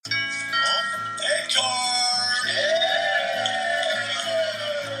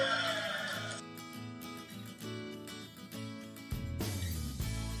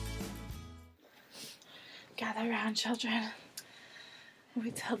on, children.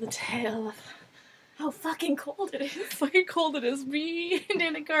 We tell the tale of how fucking cold it is. Fucking cold it is. Me and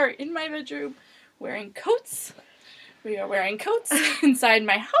Danica are in my bedroom wearing coats. We are wearing coats inside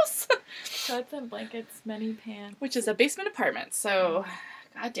my house. Coats and blankets, many pants. Which is a basement apartment, so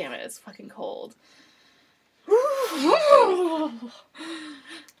god damn it, it's fucking cold. But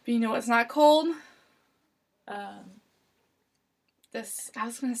you know what's not cold? I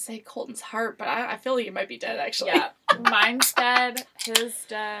was gonna say Colton's heart, but I feel like it might be dead, actually. Yeah, mine's dead, his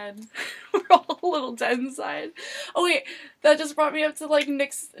dead. We're all a little dead inside. Oh wait, that just brought me up to like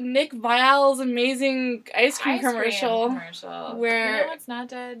Nick Vial's amazing ice cream commercial. Where... You know what's not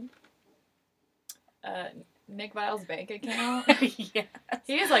dead? Nick Vial's bank account. Yeah.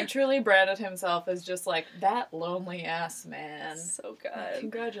 He is like truly branded himself as just like that lonely ass man. So good.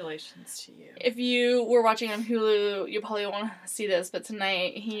 Congratulations to you. If you were watching on Hulu, you probably won't see this, but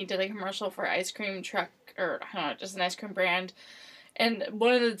tonight he did a commercial for ice cream truck, or I don't know, just an ice cream brand. And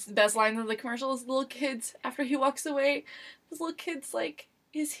one of the best lines of the commercial is the little kids, after he walks away, this little kid's like,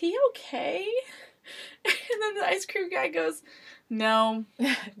 is he okay? And then the ice cream guy goes, no.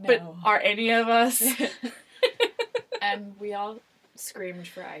 But are any of us? And we all screamed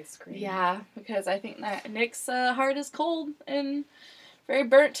for ice cream. Yeah, because I think that Nick's heart is cold and very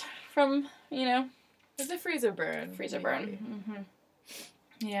burnt from, It's a freezer burn. Mm-hmm.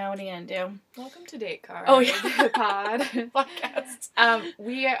 Yeah, what are you gonna do? Welcome to Date Card. Oh, yeah. Pod. Podcast. I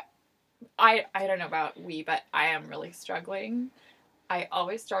don't know about but I am really struggling. I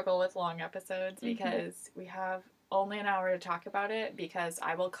always struggle with long episodes because we have only an hour to talk about it because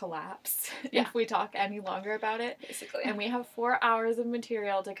I will collapse if we talk any longer about it. Basically. And we have 4 hours of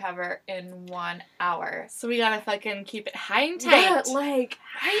material to cover in 1 hour. So we gotta fucking keep it high and tight. Yeah,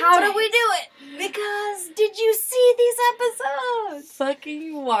 how do we do it? Because did you see these episodes?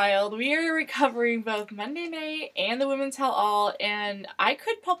 Fucking wild. We are recovering both Monday night and the Women's Tell All, and I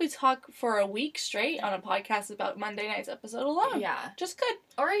could probably talk for a week straight on a podcast about Monday night's episode alone. Yeah. Just good.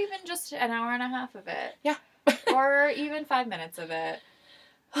 Or even just an hour and a half of it. Yeah. Or even 5 minutes of it.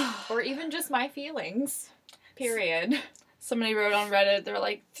 Or even just my feelings. Period. Somebody wrote on Reddit, they're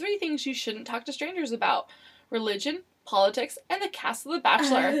like, 3 things you shouldn't talk to strangers about. Religion, politics, and the cast of The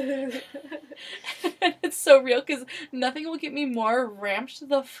Bachelor. And it's so real, because nothing will get me more ramped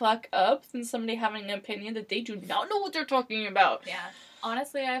the fuck up than somebody having an opinion that they do not know what they're talking about. Yeah.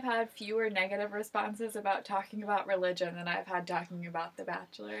 Honestly, I've had fewer negative responses about talking about religion than I've had talking about The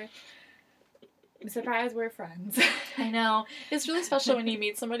Bachelor. I'm surprised we're friends. I know. It's really special when you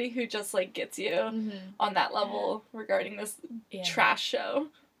meet somebody who just, like, gets you on that level regarding this trash show.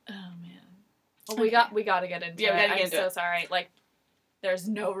 Oh, man. Well, we got to get into it. I'm so sorry. Like, there's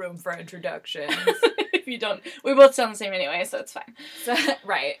no room for introductions. If you don't. We both sound the same anyway, so it's fine. So,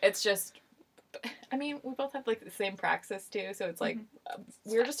 right. It's just... I mean, we both have, like, the same praxis, too, so it's like,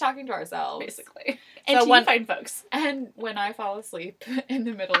 we're just talking to ourselves. Basically. And so to fine folks. And when I fall asleep in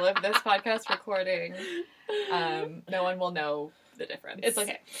the middle of this podcast recording, no one will know the difference. It's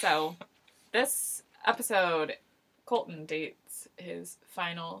okay. So, this episode, Colton dates his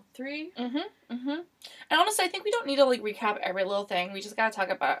final 3. And honestly, I think we don't need to, like, recap every little thing. We just gotta talk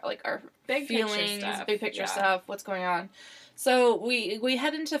about, like, our big feelings, big picture stuff, what's going on. So, we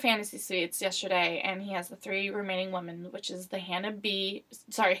head into Fantasy Suites yesterday, and he has the 3 remaining women, which is the Hannah G.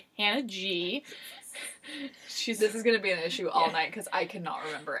 This is going to be an issue all night, because I cannot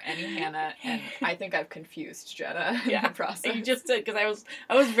remember any Hannah, and I think I've confused Jenna in the process. You just did, because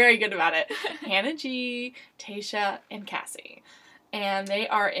I was very good about it. Hannah G, Tayshia, and Cassie. And they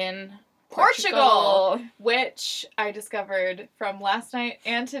are in Portugal, which I discovered from last night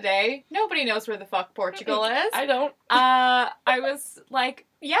and today. Nobody knows where the fuck Portugal is. I don't. I was like,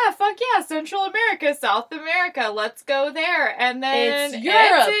 yeah, fuck yeah, Central America, South America, let's go there. And then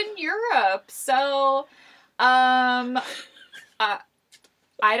it's in Europe. So, I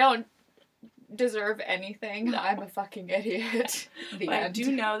don't deserve anything. No. I'm a fucking idiot. I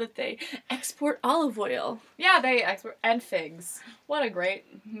do know that they export olive oil. Yeah, they export, and figs. What a great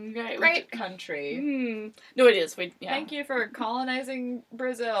country. No, it is. Thank you for colonizing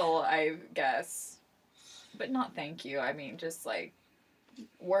Brazil, I guess. But not thank you. I mean, just, like,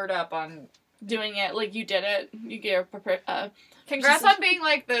 word up on... doing it. Like, you did it. You gave congrats on being,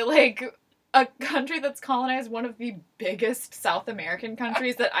 like, a country that's colonized one of the biggest South American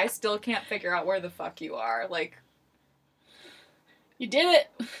countries that I still can't figure out where the fuck you are. Like, You did it.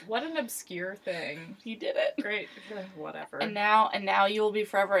 What an obscure thing. You did it. Great. Whatever. And now you will be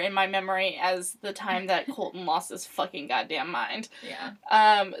forever in my memory as the time that Colton lost his fucking goddamn mind. Yeah.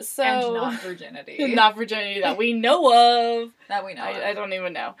 So And not virginity. Not virginity that we know of. That we know of. I don't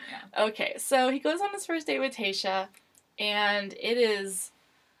even know. Yeah. Okay, so he goes on his first date with Tayshia, and it is,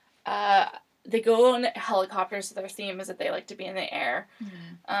 they go on helicopters, so their theme is that they like to be in the air.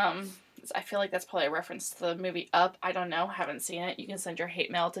 Mm-hmm. I feel like that's probably a reference to the movie Up. I don't know. Haven't seen it. You can send your hate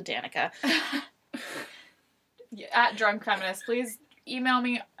mail to Danica. At Drunk Feminist, please email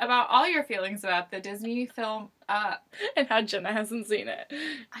me about all your feelings about the Disney film Up. And how Jenna hasn't seen it.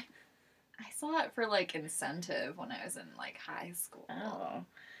 I saw it for, like, incentive when I was in, like, high school. Oh.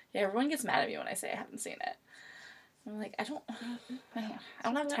 Yeah, everyone gets mad at me when I say I haven't seen it. I'm like, I don't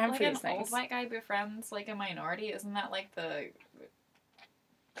have time like for these an things. old white guy befriends, like, a minority? Isn't that, like, the...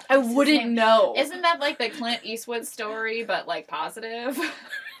 I wouldn't know. Isn't that, like, the Clint Eastwood story, but, like, positive? You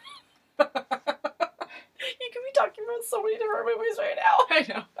could be talking about so many different movies right now. I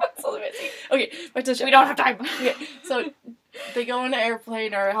know. That's so amazing. Okay, back to the show. We don't have time. Okay, so they go in an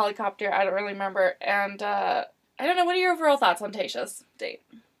airplane or a helicopter, I don't really remember, and I don't know, what are your overall thoughts on Tayshia's date?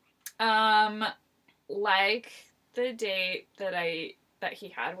 Like the date that he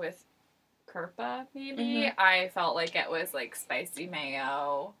had with Kirpa, maybe, Mm-hmm. I felt like it was, like, spicy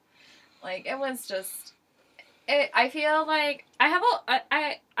mayo. Like, it was just... I feel like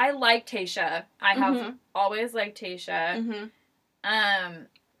I like Tayshia. I have always liked Tayshia. Mm-hmm.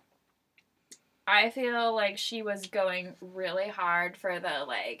 I feel like she was going really hard for the,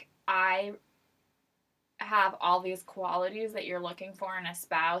 like, I have all these qualities that you're looking for in a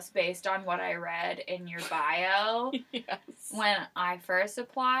spouse based on what I read in your bio. Yes. When I first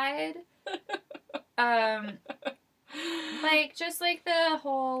applied. Like, just, like, the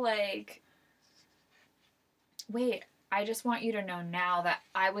whole, like, wait, I just want you to know now that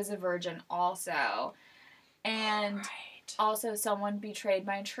I was a virgin also. And right. also someone betrayed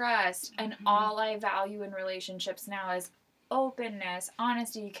my trust. And all I value in relationships now is openness,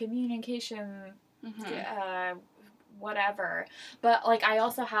 honesty, communication, whatever. But, like, I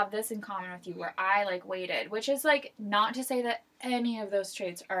also have this in common with you where I, like, waited. Which is, like, not to say that any of those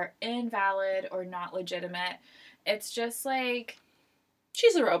traits are invalid or not legitimate. It's just, like...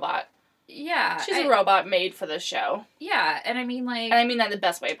 She's a robot. Yeah. She's a robot made for this show. Yeah, and I mean, like... And I mean that in the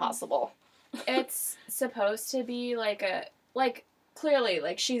best way possible. It's supposed to be, like, clearly,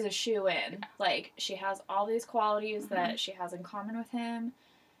 like, she's a shoo-in. Like, she has all these qualities that she has in common with him.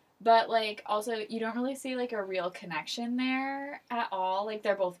 But, like, also, you don't really see, like, a real connection there at all. Like,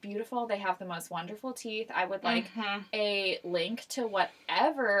 they're both beautiful. They have the most wonderful teeth. I would like a link to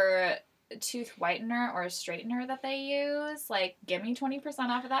whatever tooth whitener or straightener that they use. Like, give me 20%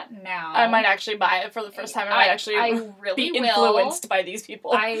 off of that now. I might actually buy it for the first time. I might actually really be influenced by these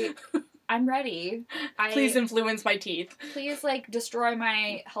people. I'm ready. Please influence my teeth. Please, like, destroy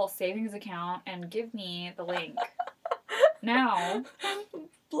my health savings account and give me the link. Now.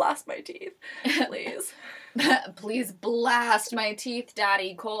 Blast my teeth, please. Please blast my teeth,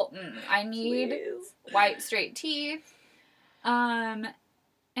 Daddy Colton. I need white, straight teeth. And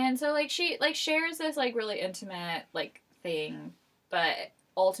so, like, she, like, shares this, like, really intimate, like, thing, but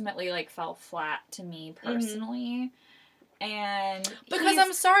ultimately, like, fell flat to me personally. And because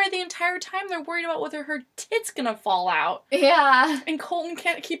I'm sorry, the entire time they're worried about whether her tit's gonna fall out. Yeah. And Colton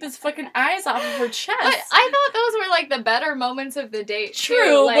can't keep his fucking eyes off of her chest. But I thought those were, like, the better moments of the date,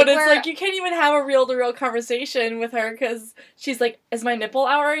 True, like, but it's like, you can't even have a real-to-real conversation with her, because she's like, is my nipple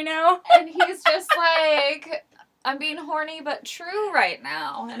out right now? And he's just like, I'm being horny but true right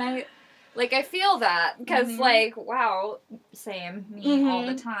now. And I feel that, because, like, wow, same, me all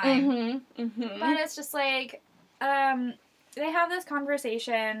the time. But it's just like, they have this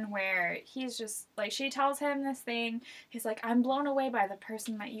conversation where he's just, like, she tells him this thing. He's like, I'm blown away by the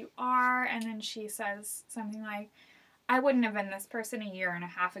person that you are. And then she says something like, I wouldn't have been this person a year and a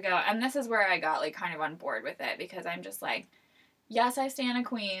half ago. And this is where I got, like, kind of on board with it. Because I'm just like, yes, I stan a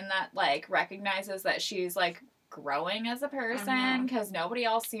queen that, like, recognizes that she's, like, growing as a person. Because nobody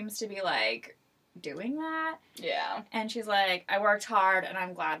else seems to be, like, doing that. Yeah. And she's like, I worked hard and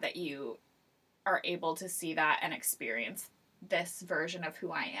I'm glad that you are able to see that and experience this version of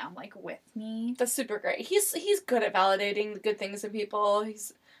who I am, like, with me. That's super great. He's good at validating the good things in people.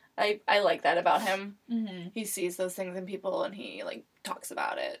 I like that about him. He sees those things in people and he, like, talks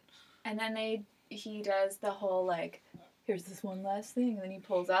about it. And then he does the whole, like, here's this one last thing, and then he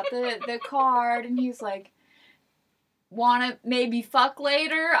pulls out the card and he's like, wanna maybe fuck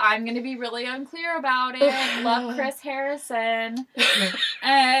later? I'm gonna be really unclear about it. Love, Chris Harrison.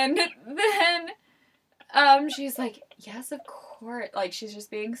 And then she's like, yes, of like, she's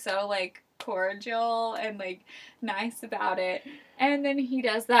just being so, like, cordial and, like, nice about it. And then he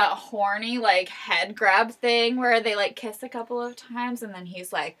does that horny, like, head grab thing where they, like, kiss a couple of times, and then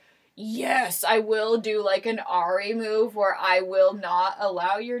he's like, yes, I will do, like, an Ari move where I will not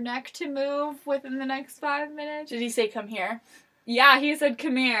allow your neck to move within the next 5 minutes. Did he say, come here? Yeah, he said,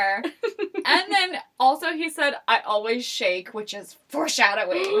 come here. And then also he said, I always shake, which is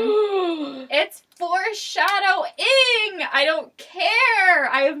foreshadowing. It's foreshadowing! I don't care!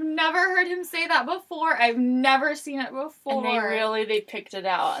 I have never heard him say that before. I've never seen it before. And they picked it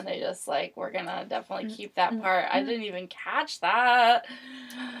out, and they just, like, we're gonna definitely keep that part. I didn't even catch that.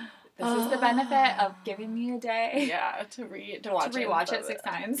 This is the benefit of giving me a day. Yeah, to rewatch it 6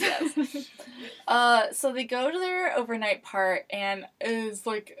 times. Yes. So they go to their overnight part, and it's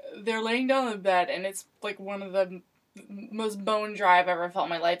like they're laying down in bed, and it's like one of the most bone dry I've ever felt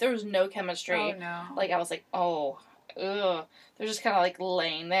in my life. There was no chemistry. Oh no. Like I was like, oh, ugh. They're just kind of like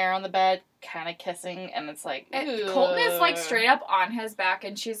laying there on the bed, kind of kissing, and it's like, Colton is like straight up on his back,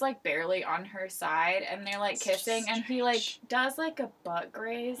 and she's like barely on her side, and they're like kissing, and he like does like a butt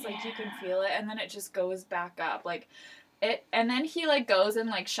graze, like you can feel it, and then it just goes back up, like it, and then he like goes and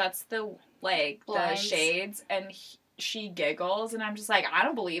like shuts the like blinds. The shades, and she giggles, and I'm just like, I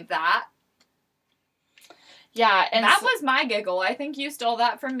don't believe that. Yeah, and that was my giggle. I think you stole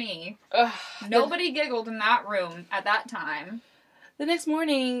that from me. Nobody giggled in that room at that time. The next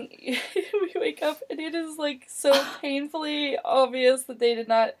morning, we wake up, and it is, like, so painfully obvious that they did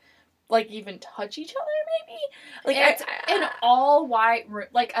not, like, even touch each other, maybe? Like, it's an all-white room,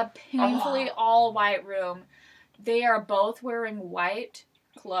 like, a painfully all-white room. They are both wearing white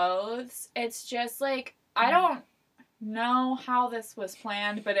clothes. It's just, like, I don't know how this was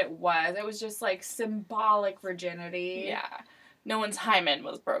planned, but it was. It was just, like, symbolic virginity. Yeah. No one's hymen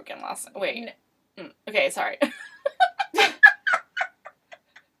was broken last night. Wait. Okay, sorry.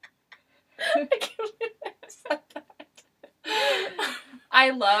 I can't believe I said that.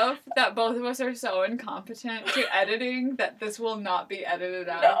 I love that both of us are so incompetent to editing that this will not be edited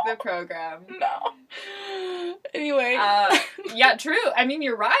out of the program. No. Anyway. Yeah, true. I mean,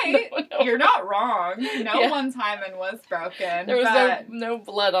 you're right. No. You're not wrong. No one's hymen was broken. There was no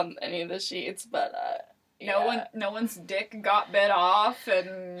blood on any of the sheets, but no one's dick got bit off,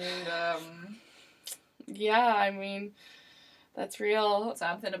 and yeah, I mean, that's real.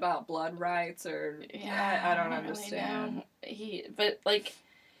 Something about blood rights, or I don't understand. Really but like,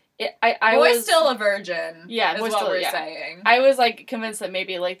 I Boy's was still a virgin. Yeah, is what we're saying. I was like convinced that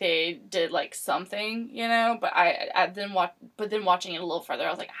maybe like they did like something, you know. But then watching it a little further, I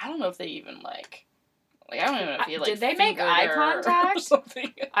was like, I don't know if they even like I don't even know if he like. Did they make eye contact? Or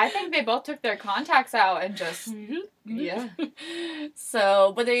something? I think they both took their contacts out and just yeah.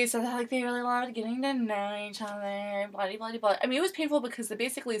 So, but they said that like they really loved getting to know each other. Blah blah blah. I mean, it was painful because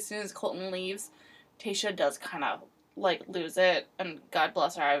basically as soon as Colton leaves, Tayshia does kind of like lose it, and God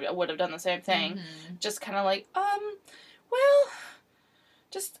bless her, I would have done the same thing. Mm-hmm. Just kind of like, well,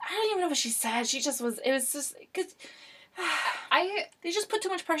 just I don't even know what she said. She just was. It was just because. They just put too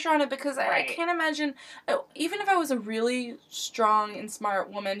much pressure on it because I can't imagine, even if I was a really strong and smart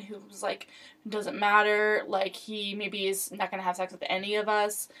woman who was like, doesn't matter, like he maybe is not gonna have sex with any of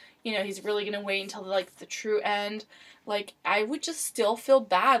us, you know, he's really gonna wait until like the true end, like I would just still feel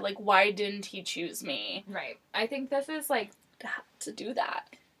bad, like why didn't he choose me? Right. I think this is like to do that.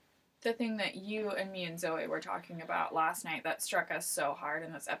 The thing that you and me and Zoe were talking about last night that struck us so hard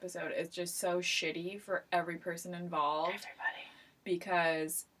in this episode is just so shitty for every person involved. Everybody.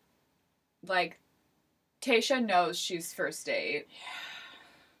 Because, like, Tayshia knows she's first date.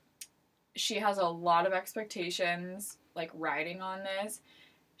 Yeah. She has a lot of expectations, like, riding on this.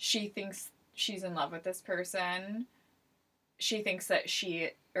 She thinks she's in love with this person. She thinks that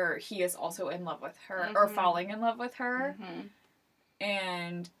he is also in love with her, or falling in love with her. Mm-hmm.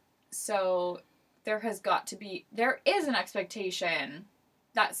 And so there is an expectation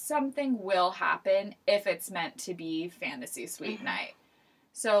that something will happen if it's meant to be fantasy suite night.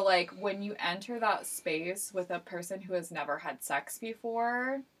 So, like, when you enter that space with a person who has never had sex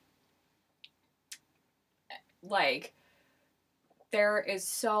before, like, there is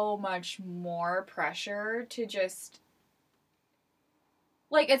so much more pressure to just,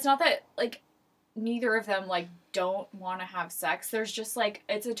 like, it's not that, like, neither of them, like, don't want to have sex. There's just, like,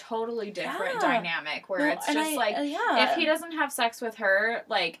 it's a totally different dynamic where it's just, if he doesn't have sex with her,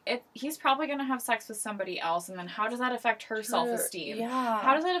 like, he's probably going to have sex with somebody else, and then how does that affect her self-esteem? Yeah.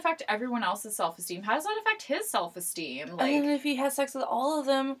 How does that affect everyone else's self-esteem? How does that affect his self-esteem? Like, and if he has sex with all of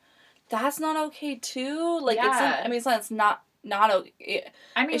them, that's not okay, too? Like, it's not okay. I mean, it's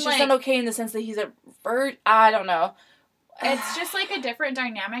just not okay in the sense that he's a virgin. I don't know. It's just, like, a different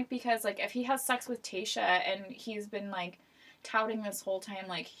dynamic because, like, if he has sex with Tayshia and he's been, like, touting this whole time,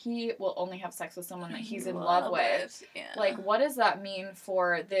 like, he will only have sex with someone that he's in love with. Yeah. Like, what does that mean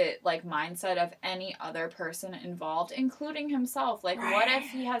for the, like, mindset of any other person involved, including himself? Like, what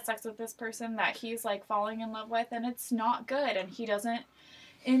if he has sex with this person that he's, like, falling in love with and it's not good and he doesn't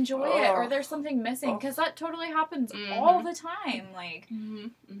enjoy it or there's something missing? Because that totally happens all the time. Like,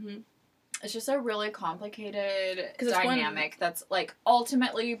 it's just a really complicated dynamic that's, like,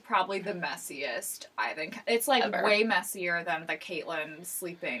 ultimately probably the messiest, I think. It's, like, way messier than the Caitlyn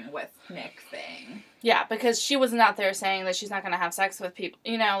sleeping with Nick thing. Yeah, because she wasn't out there saying that she's not going to have sex with people.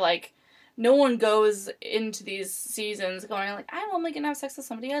 You know, like, no one goes into these seasons going, like, I'm only going to have sex with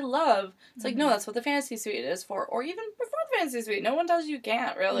somebody I love. It's like, no, that's what the fantasy suite is for. Or even before the fantasy suite. No one tells you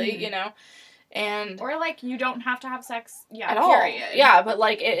can't, really, you know? Or, like, you don't have to have sex, at all. Yeah, but,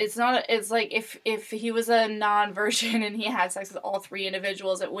 like, it's not, it's like, if he was a non-virgin and he had sex with all 3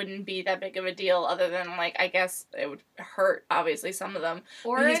 individuals, it wouldn't be that big of a deal, other than, like, I guess it would hurt, obviously, some of them.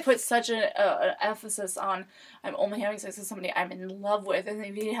 Or he's put such an emphasis on, I'm only having sex with somebody I'm in love with, and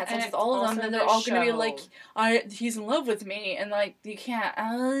if he had sex with all of them, then they're all going to be like, he's in love with me, and, like, you can't,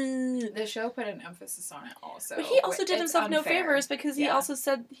 The show put an emphasis on it, also. But he also did himself no favors, because he also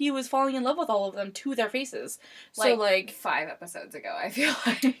said he was falling in love with all of them to their faces. So, like 5 episodes ago, I feel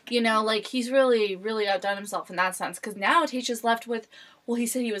like. You know, like, he's really, really outdone himself in that sense, because now Tayshia's left with, well, he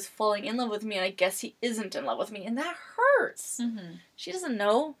said he was falling in love with me, and I guess he isn't in love with me, and that hurts. She doesn't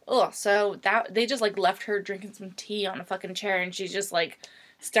know. Ugh, so they just, like, left her drinking some tea on a fucking chair, and she's just, like,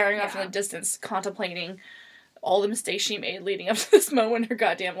 staring off in the distance, contemplating all the mistakes she made leading up to this moment in her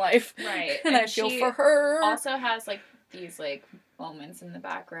goddamn life. Right. And I feel for her. Also has, like, these, like, moments in the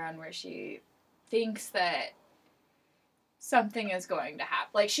background where she thinks that something is going to happen.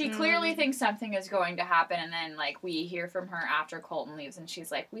 Like, she clearly thinks something is going to happen, and then, like, we hear from her after Colton leaves, and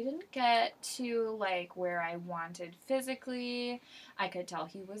she's like, we didn't get to, like, where I wanted physically. I could tell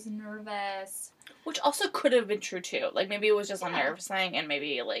he was nervous. Which also could have been true, too. Like, maybe it was just a nervous thing, and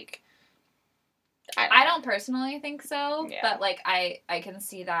maybe, like, I don't personally think so, but, like, I can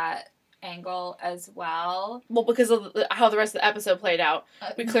see that angle as well. Well, because of how the rest of the episode played out,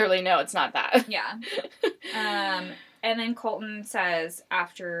 we clearly know it's not that. Yeah. And then Colton says,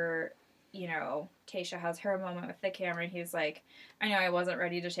 after, you know, Tayshia has her moment with the camera, he's like, I know I wasn't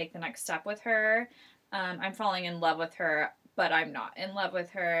ready to take the next step with her. I'm falling in love with her, but I'm not in love with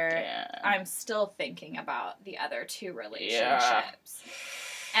her. Yeah. I'm still thinking about the other 2 relationships.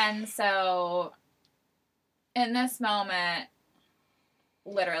 And so, in this moment,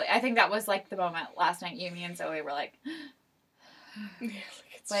 literally, I think that was, like, the moment last night me and Zoe were like,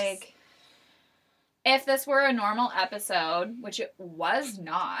 like, if this were a normal episode, which it was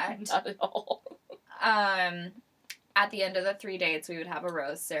not at all, at the end of the 3 dates, we would have a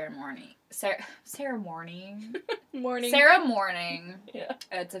rose ceremony. Ceremony? Morning. Sarah Morning. Yeah.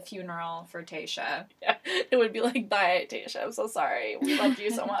 It's a funeral for Tayshia. Yeah. It would be like, bye, Tayshia. I'm so sorry. We loved you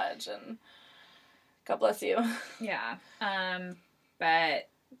so much, and God bless you. Yeah. But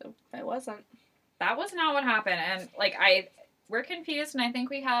it wasn't. That was not what happened, and, like, we're confused, and I think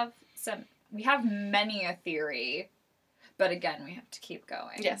we have many a theory, but again, we have to keep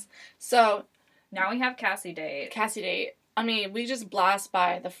going. Yes. So now we have Cassie date. I mean, we just blast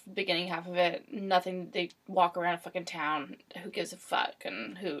by the beginning half of it. Nothing. They walk around a fucking town. Who gives a fuck?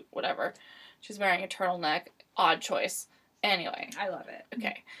 And whatever. She's wearing a turtleneck. Odd choice. Anyway. I love it.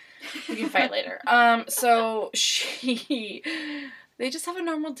 Okay. We can fight later. So they just have a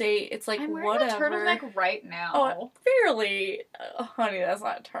normal date. It's like, I'm wearing whatever. a turtleneck right now. Oh, fairly. Honey, that's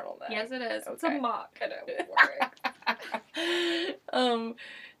not a turtleneck. Yes, it is. Okay. It's a mock.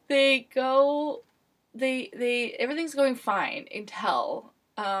 They go. They everything's going fine until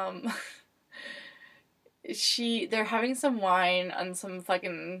they're having some wine on some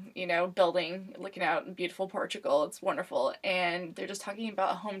fucking, building looking out in beautiful Portugal. It's wonderful. And they're just talking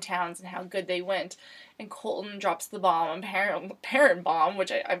about hometowns and how good they went. And Colton drops the bomb, parent bomb,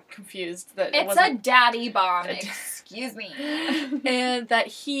 which I'm confused that it's a daddy bomb. Excuse me. And that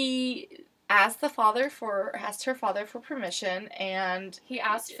he asked her father for permission, and he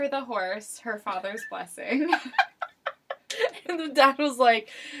asked for the horse, her father's blessing. And the dad was like,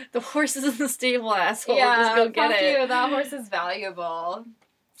 the horse is in the stable, asshole. Yeah, just go get it. You. That horse is valuable.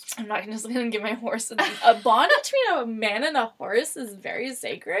 I'm not just going to give my horse. A bond between a man and a horse is very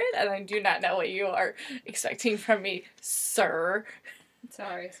sacred, and I do not know what you are expecting from me, sir.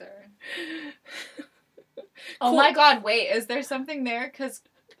 Sorry, sir. Oh my god, wait, is there something there? Because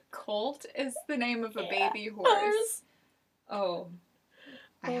Colt is the name of a baby horse. Oh.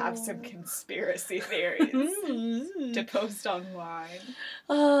 I have some conspiracy theories to post online.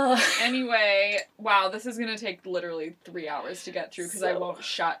 Anyway, wow, this is going to take literally 3 hours to get through because I won't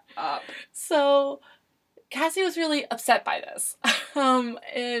shut up. So, Cassie was really upset by this.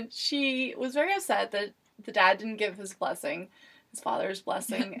 And she was very upset that the dad didn't give his blessing, his father's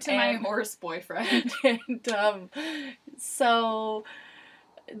blessing. to my horse boyfriend. And, so...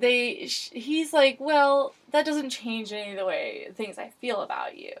 he's like, well, that doesn't change any of the way things I feel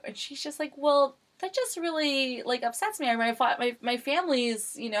about you. And she's just like, well, that just really, like, upsets me. My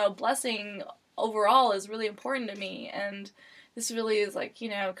family's, blessing overall is really important to me. And this really is, like,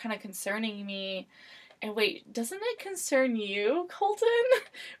 kind of concerning me. And wait, doesn't it concern you, Colton?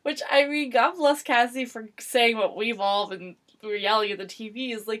 Which, I mean, God bless Cassie for saying what we've all been, we were yelling at the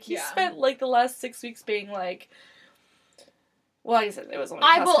TV. Is like, he spent, like, the last 6 weeks being like, well, I said it was only.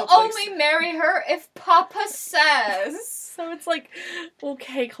 I will only marry her if Papa says. So it's like,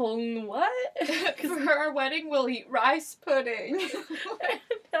 okay, Colton, what? For her wedding, we'll eat rice pudding.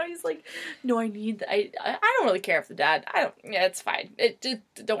 Now he's like, no, I need. I don't really care if the dad. Yeah, it's fine.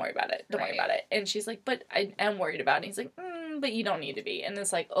 Don't worry about it. Don't worry about it. And she's like, but I am worried about it. And he's like, but you don't need to be. And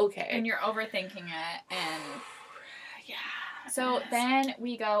it's like, okay. And you're overthinking it. And yeah. So then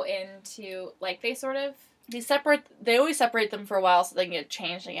we go into like They always separate them for a while so they can get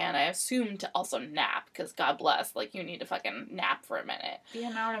changed again. I assume to also nap, because God bless, like, you need to fucking nap for a minute. The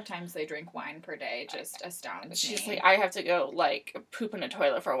amount of times they drink wine per day just astounds me. She's like, I have to go, like, poop in a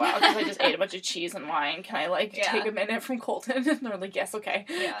toilet for a while, because I just ate a bunch of cheese and wine. Can I, like, take a minute from Colton? And they're like, yes, okay.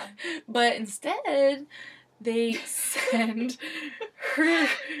 Yeah. But instead, they send her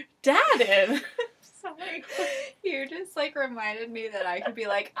dad in. Sorry. You just, like, reminded me that I could be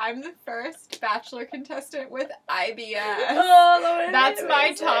like, I'm the first Bachelor contestant with IBS. Oh, that's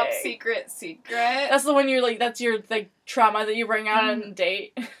my top secret. That's the one you're, like, that's your, like, trauma that you bring out on a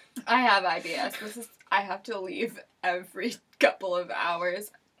date. I have IBS. I have to leave every couple of hours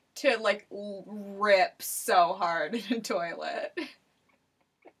to, like, rip so hard in a toilet.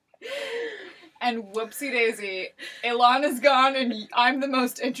 And whoopsie daisy, Ilana's gone and I'm the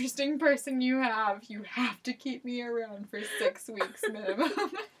most interesting person you have. You have to keep me around for 6 weeks minimum.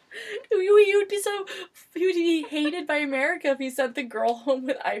 You'd be hated by America if you sent the girl home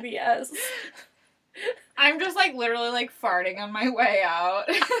with IBS. I'm just, like, literally, like, farting on my way out.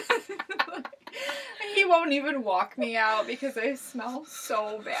 He won't even walk me out because I smell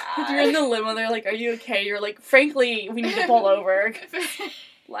so bad. You're in the limo, they're like, are you okay? You're like, frankly, we need to pull over.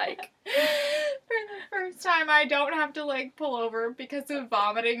 Like, for the first time, I don't have to, like, pull over because of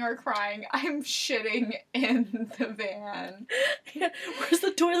vomiting or crying. I'm shitting in the van. Yeah, where's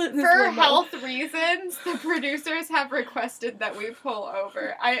the toilet in this For limo? health reasons, the producers have requested that we pull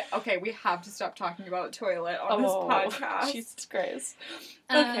over. Okay, we have to stop talking about toilet on this podcast. Jesus Christ.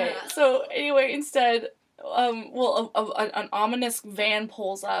 Okay, so anyway, instead, an ominous van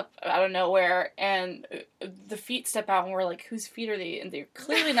pulls up out of nowhere, and the feet step out, and we're like, whose feet are they? And they're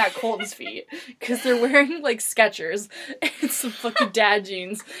clearly not Colton's feet, because they're wearing, like, Skechers and some fucking dad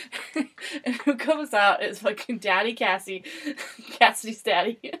jeans. And who comes out is fucking Daddy Cassidy's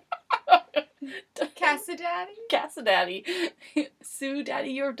daddy. Cassidaddy. Sue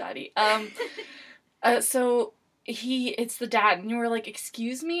Daddy, your daddy. So... it's the dad, and you were like,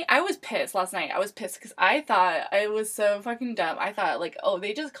 excuse me? I was pissed last night. I was pissed because I thought I was so fucking dumb. I thought, like, oh,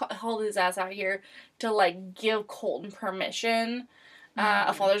 they just hauled his ass out here to, like, give Colton permission,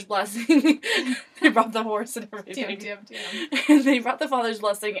 a father's blessing. They brought the horse and everything. Damn. And they brought the father's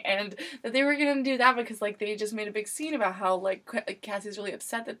blessing, and that they were gonna do that because, like, they just made a big scene about how, like, Cassie's really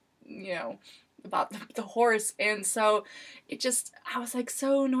upset that, about the horse, and so I was, like,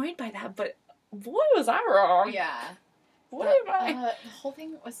 so annoyed by that, but boy, was I wrong. Yeah. What am I? The whole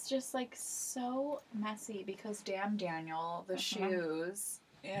thing was just, like, so messy because damn Daniel, the shoes,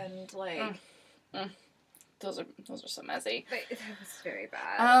 and, like... Those are so messy. That was very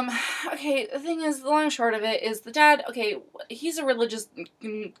bad. Okay, the thing is, the long and short of it is the dad, okay, he's a religious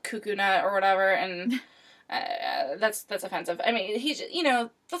cuckoo nut or whatever, and that's offensive. I mean, the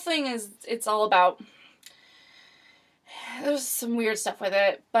thing is, it's all about... There's some weird stuff with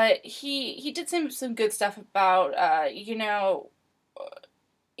it, but he did some good stuff about, you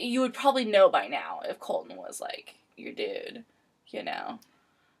would probably know by now if Colton was, like, your dude, But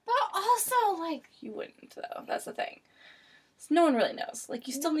also, like... You wouldn't, though. That's the thing. So no one really knows. Like,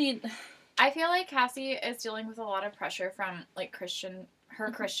 you still need... I feel like Cassie is dealing with a lot of pressure from, like, Christian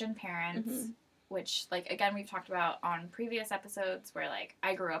parents, which, like, again, we've talked about on previous episodes where, like,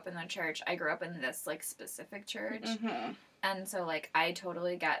 I grew up in the church. I grew up in this, like, specific church. And so, like, I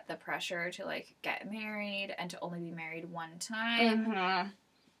totally get the pressure to, like, get married and to only be married one time.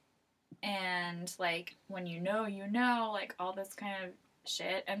 and, like, when you know, like, all this kind of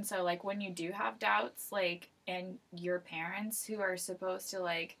shit. And so, like, when you do have doubts, like, and your parents who are supposed to,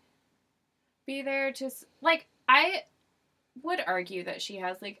 like, be there to, like, I would argue that she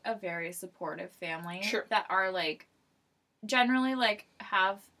has, like, a very supportive family. Sure. That are, like, generally, like,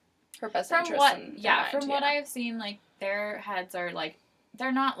 have her best from interest what in yeah mind, from what I've seen, like, their heads are, like,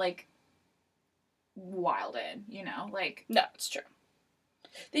 they're not, like, wild in, you know, like, no, it's true.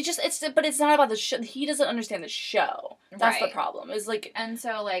 But it's not about the show. He doesn't understand the show. That's the problem. Is like, and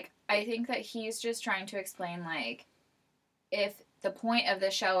so, like, I think that he's just trying to explain, like, if the point of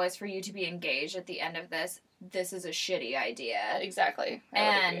the show is for you to be engaged at the end of this is a shitty idea. Exactly.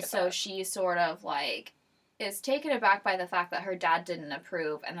 And so she sort of, like, is taken aback by the fact that her dad didn't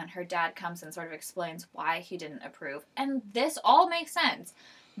approve, and then her dad comes and sort of explains why he didn't approve. And this all makes sense.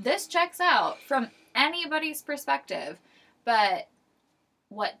 This checks out from anybody's perspective, but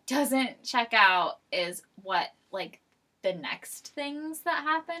what doesn't check out is what, like, the next things that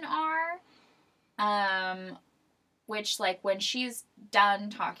happen are. Which, like, when she's done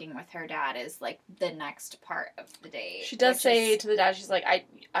talking with her dad is, like, the next part of the date. She does say to the dad, she's like,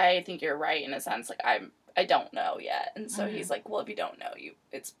 I think you're right in a sense. Like, I don't know yet. And so he's like, well, if you don't know,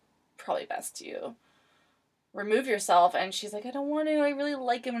 it's probably best to remove yourself. And she's like, I don't want to. I really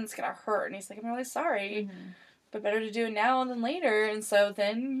like him and it's going to hurt. And he's like, I'm really sorry. But better to do it now than later. And so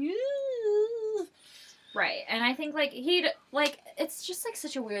then, right. And I think, like, it's just, like,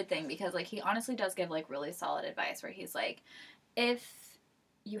 such a weird thing because, like, he honestly does give, like, really solid advice where he's like, if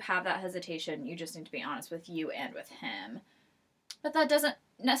you have that hesitation, you just need to be honest with you and with him. But that doesn't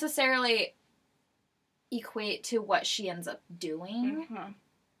necessarily equate to what she ends up doing.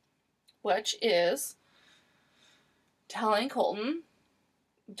 Which is telling Colton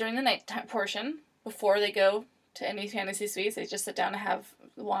during the nighttime portion, before they go to any fantasy suites, they just sit down and have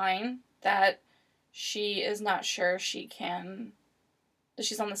wine, that she is not sure that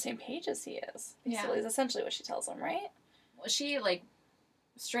she's on the same page as he is. Yeah. So it's essentially what she tells him, right? Well, she, like,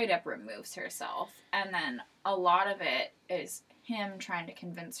 straight up removes herself, and then a lot of it is him trying to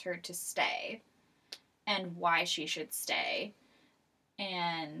convince her to stay, and why she should stay.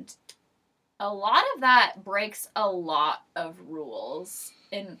 And a lot of that breaks a lot of rules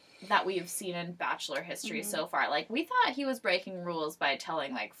that we've seen in Bachelor history so far. Like, we thought he was breaking rules by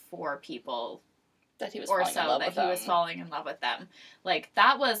telling, like, 4 people that he was falling in love with them. Like,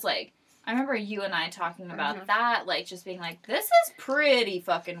 that was, like, I remember you and I talking about that, like, just being like, this is pretty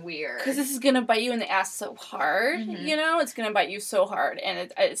fucking weird. Because this is going to bite you in the ass so hard, you know? It's going to bite you so hard,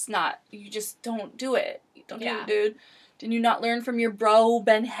 and it's not, you just don't do it. Don't do it, dude. Did you not learn from your bro,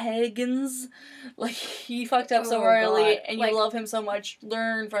 Ben Higgins? Like, he fucked up so early, and you love him so much.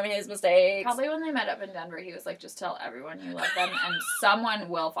 Learn from his mistakes. Probably when they met up in Denver, he was like, just tell everyone you love them, and someone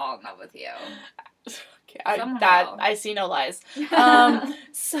will fall in love with you. Okay, I see no lies.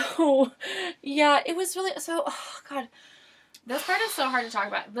 So, yeah, it was really, oh, God. This part is so hard to talk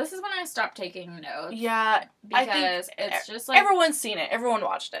about. This is when I stopped taking notes. Yeah. Because it's just, like... Everyone's seen it. Everyone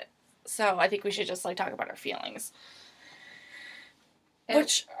watched it. So, I think we should just, like, talk about our feelings.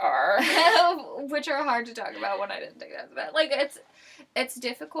 Which are hard to talk about when I didn't take notes about. Like, it's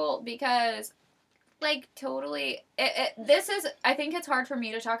difficult because, like, totally, this is, I think it's hard for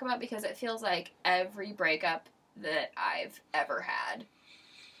me to talk about because it feels like every breakup that I've ever had,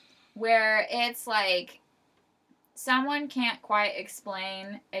 where it's like, someone can't quite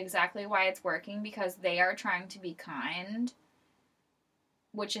explain exactly why it's working because they are trying to be kind,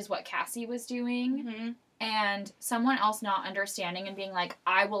 which is what Cassie was doing, and someone else not understanding and being like,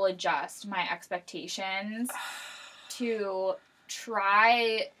 I will adjust my expectations to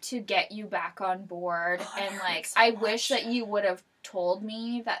try to get you back on board. And, like, I wish that you would have told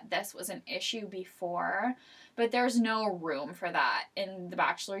me that this was an issue before. But there's no room for that in the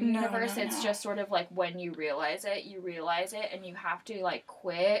Bachelor universe. No. It's just sort of like when you realize it, and you have to, like,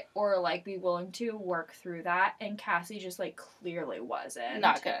 quit or, like, be willing to work through that. And Cassie just, like, clearly wasn't.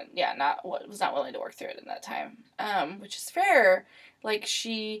 Was not willing to work through it in that time. Which is fair. Like,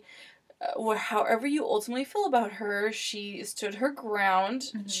 she, however you ultimately feel about her, she stood her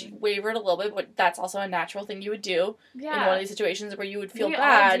ground. She wavered a little bit, but that's also a natural thing you would do in one of these situations where you would feel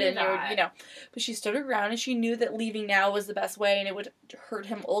bad and you would, you know. But she stood her ground and she knew that leaving now was the best way and it would hurt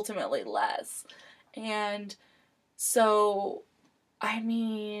him ultimately less. And so, I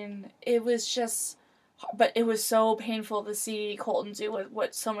mean, it was just, but it was so painful to see Colton do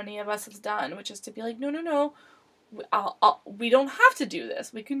what so many of us have done, which is to be like, no. We don't have to do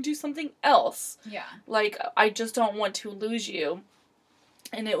this. We can do something else. Yeah. Like, I just don't want to lose you.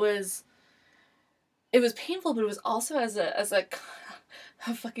 And it was painful, but it was also as a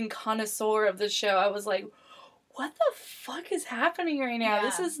a fucking connoisseur of the show, I was like, what the fuck is happening right now? Yeah.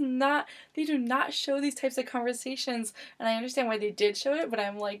 This is not, they do not show these types of conversations, and I understand why they did show it, but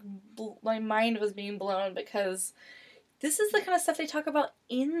I'm like, my mind was being blown, because this is the kind of stuff they talk about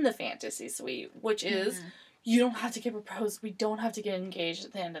in the fantasy suite, which is, you don't have to get proposed, we don't have to get engaged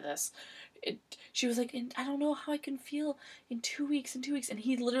at the end of this. She was like, I don't know how I can feel in 2 weeks, and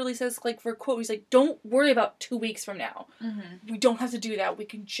he literally says, like, for a quote, he's like, don't worry about 2 weeks from now. We don't have to do that, we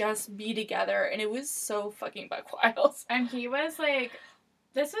can just be together, and it was so fucking buck wild. And he was like,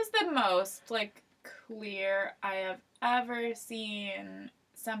 this was the most, like, clear I have ever seen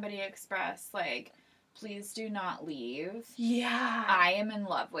somebody express, like, please do not leave. Yeah. I am in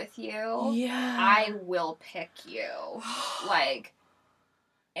love with you. Yeah. I will pick you. Like,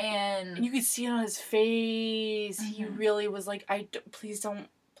 and you could see it on his face. He really was like, please don't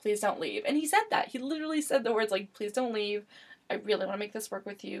leave. And he said that. He literally said the words, like, please don't leave. I really want to make this work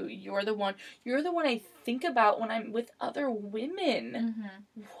with you. You're the one I think about when I'm with other women.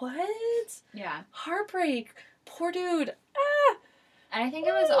 What? Yeah. Heartbreak. Poor dude. And I think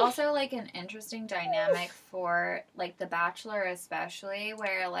it was also, like, an interesting dynamic for, like, The Bachelor especially,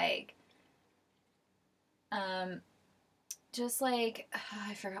 where, like, just, like,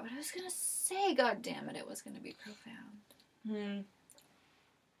 I forgot what I was going to say. God damn it, it was going to be profound.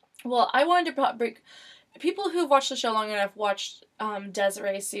 Well, I wanted to break... People who've watched the show long enough watched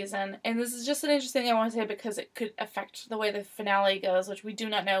Desiree's season, and this is just an interesting thing I want to say because it could affect the way the finale goes, which we do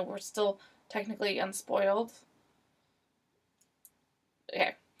not know. We're still technically unspoiled.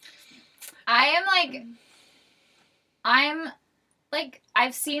 Okay.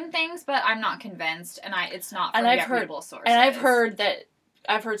 I've seen things, but I'm not convinced, and it's not from reputable sources. And I've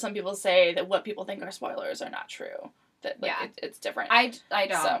heard some people say that what people think are spoilers are not true. That, like, it's different. I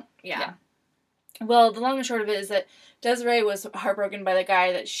don't. So, yeah. Well, the long and short of it is that Desiree was heartbroken by the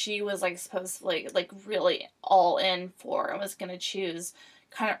guy that she was, like, supposedly, like, really all in for and was going to choose.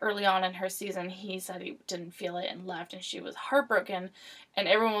 Kind of early on in her season, he said he didn't feel it and left, and she was heartbroken. And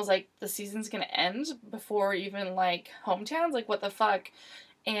everyone was like, the season's going to end before even, like, Hometowns? Like, what the fuck?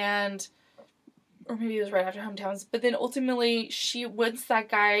 And... or maybe it was right after Hometowns. But then ultimately, once that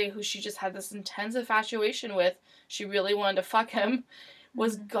guy who she just had this intense infatuation with, she really wanted to fuck him,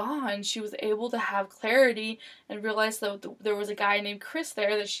 was gone. She was able to have clarity and realize that there was a guy named Chris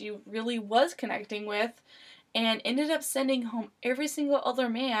there that she really was connecting with, and ended up sending home every single other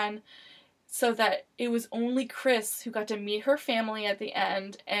man so that it was only Chris who got to meet her family at the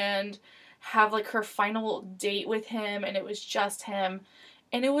end and have, like, her final date with him, and it was just him.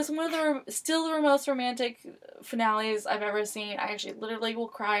 And it was one of the most romantic finales I've ever seen. I actually literally will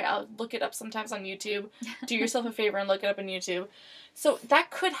cry. I'll look it up sometimes on YouTube. Do yourself a favor and look it up on YouTube. So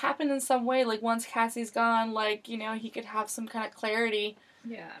that could happen in some way. Like, once Cassie's gone, like, you know, he could have some kind of clarity.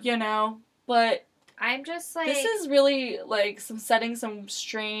 Yeah. You know? But... I'm just, like... this is really, like, setting some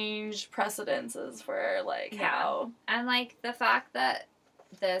strange precedences for, like, how... And, like, the fact that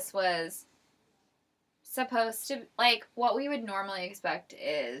this was... supposed to, like, what we would normally expect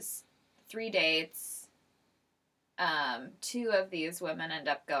is 3 dates. 2 of these women end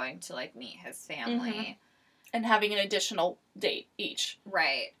up going to, like, meet his family. And having an additional date each.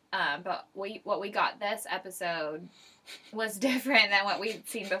 Right. But what we got this episode was different than what we'd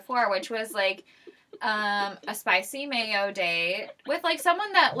seen before, which was, like, a spicy mayo date with, like,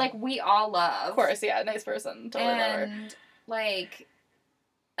 someone that, like, we all love. Of course, yeah, nice person. Totally love her. And, like...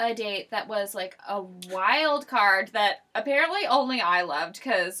 a date that was, like, a wild card that apparently only I loved,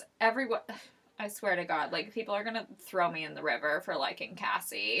 because everyone... I swear to God, like, people are gonna throw me in the river for liking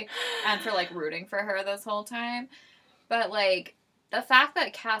Cassie and for, like, rooting for her this whole time. But, like, the fact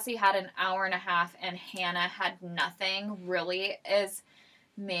that Cassie had an hour and a half and Hannah had nothing really is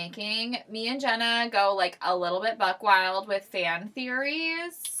making me and Jenna go, like, a little bit buck wild with fan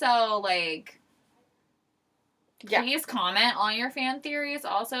theories. So, like... yeah. Please comment on your fan theories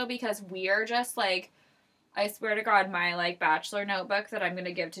also, because we are just, like, I swear to God, my, like, Bachelor notebook that I'm going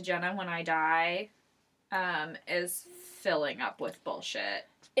to give to Jenna when I die is filling up with bullshit.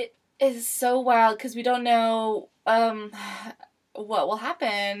 It is so wild, because we don't know what will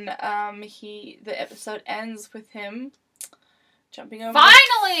happen. The episode ends with him jumping over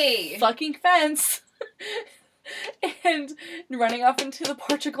finally! the fucking fence and running off into the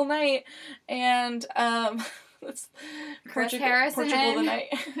Portugal night, and, Chris Harrison. Portugal the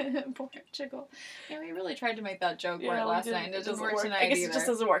night. Portugal. Yeah, we really tried to make that joke work last night, and it doesn't work tonight I guess either. It just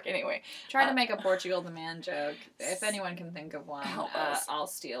doesn't work anyway. Try to make a Portugal the man joke. If anyone can think of one, I'll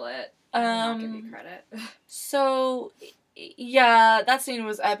steal it. I'll give you credit. So, yeah, that scene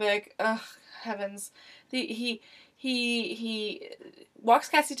was epic. Ugh, heavens. He he walks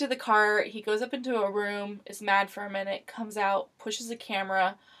Cassie to the car. He goes up into a room, is mad for a minute, comes out, pushes the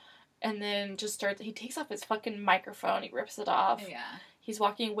camera, and then just starts. He takes off his fucking microphone. He rips it off. Yeah. He's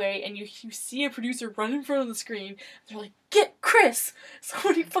walking away, and you see a producer run in front of the screen. They're like, "Get Chris!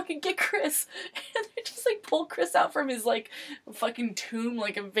 Somebody fucking get Chris!" And they just, like, pull Chris out from his, like, fucking tomb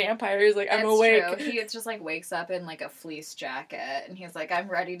like a vampire. He's like, "I'm awake." True. He just, like, wakes up in, like, a fleece jacket, and he's like, "I'm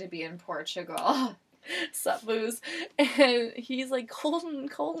ready to be in Portugal." Sup, booze? And he's like, Colton,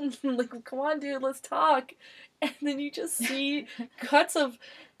 like, come on, dude, let's talk. And then you just see cuts of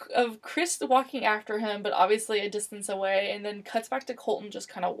Chris walking after him, but obviously a distance away, and then cuts back to Colton just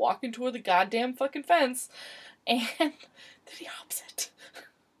kind of walking toward the goddamn fucking fence, and then he hops it.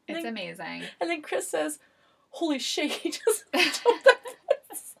 It's amazing. And then Chris says, "Holy shit, he just jumped the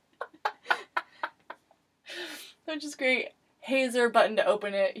fence." Which is great. Hey, is there a button to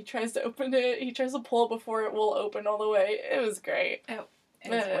open it? He tries to open it. He tries to pull it before it will open all the way. It was great.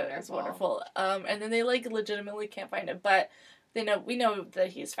 It's wonderful. And then they, like, legitimately can't find him, but we know that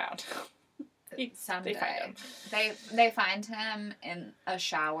he's found. Someday. They find him. They find him in a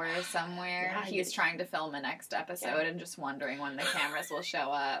shower somewhere. Yeah, He's trying to film a next episode and just wondering when the cameras will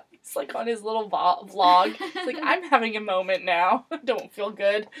show up. It's like on his little vlog. It's like, I'm having a moment now. Don't feel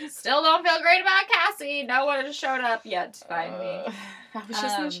good. Still don't feel great about Cassie. No one has showed up yet to find me. I was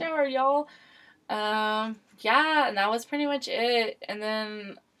just in the shower, y'all. Yeah, and that was pretty much it. And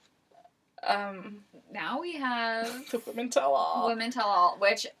then, now we have the Women Tell All. Women Tell All,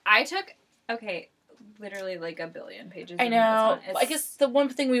 which I took, literally like a billion pages. I know. I guess the one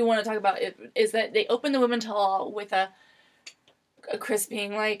thing we want to talk about is that they open the Women Tell All with a Chris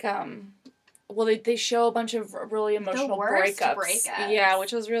being like, well, they show a bunch of really emotional breakups. Yeah,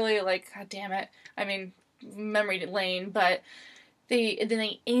 which was really like, God damn it. I mean, memory lane, but then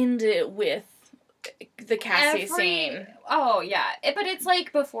they end it with the Cassie scene. Oh, yeah. But it's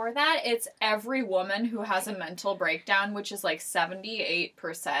like, before that, it's every woman who has a mental breakdown, which is like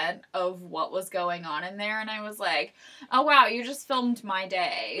 78% of what was going on in there. And I was like, oh, wow, you just filmed my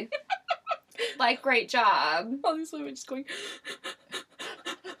day. Like, great job. All these women just going, I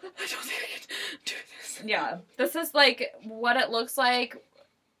don't think I can do this. Yeah. This is like what it looks like.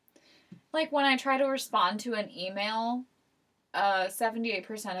 Like, when I try to respond to an email,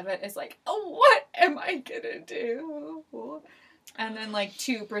 78% of it is like, oh, what am I gonna do? And then, like,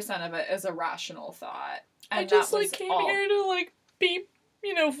 2% of it is a rational thought. And I just, like, came here to, like, be,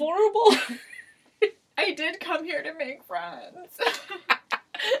 vulnerable. I did come here to make friends.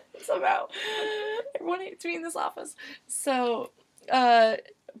 Somehow. Everyone hates me in this office. So,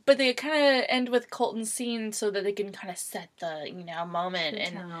 but they kind of end with Colton's scene so that they can kind of set the, moment.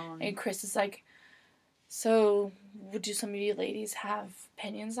 And Chris is like, so, do some of you ladies have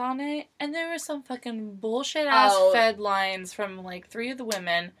opinions on it? And there were some fucking bullshit-ass Fed lines from, like, 3 of the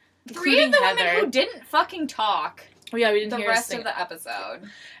women, including Heather. Women who didn't fucking talk. Oh, yeah, we didn't hear the rest of the episode.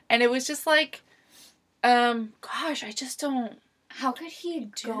 And it was just like, gosh, I just don't... How could he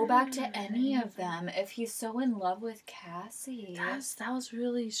go back to any of them if he's so in love with Cassie? That was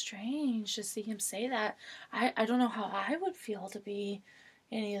really strange to see him say that. I don't know how I would feel to be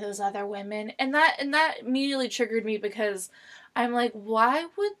any of those other women. And that immediately triggered me because I'm like, why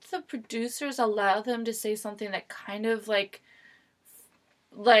would the producers allow them to say something that kind of like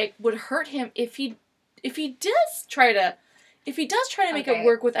would hurt him if he does try to make it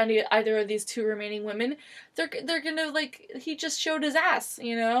work with either of these 2 remaining women? They're gonna, like, he just showed his ass,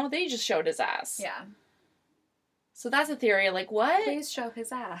 they just showed his ass. Yeah. So that's a theory. Like, what? Please show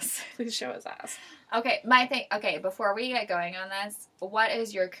his ass. Please show his ass. Okay, before we get going on this, what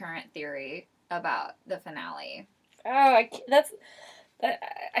is your current theory about the finale? Oh,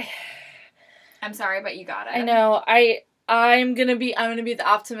 I'm sorry, but you got it. I know. I'm gonna be the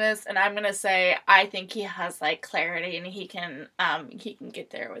optimist, and I'm gonna say I think he has, like, clarity, and he can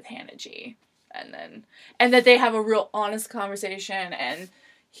get there with Hannah G, and that they have a real honest conversation, and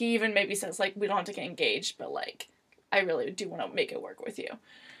he even maybe says, like, we don't have to get engaged, but, like, I really do want to make it work with you.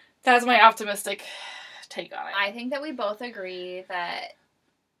 That's my optimistic take on it. I think that we both agree that,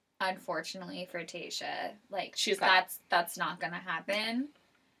 unfortunately for Tayshia, like, that's not gonna happen.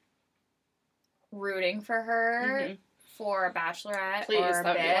 Rooting for her for Bachelorette. Please, that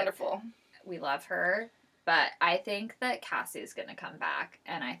would be wonderful. We love her. But I think that Cassie's gonna come back,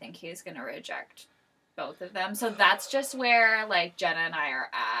 and I think he's gonna reject both of them. So that's just where, like, Jenna and I are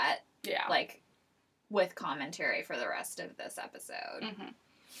at. Yeah. Like, with commentary for the rest of this episode.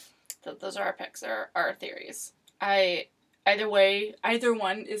 So those are our picks, our theories. Either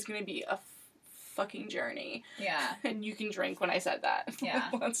one is going to be a fucking journey. Yeah. And you can drink when I said that. Yeah.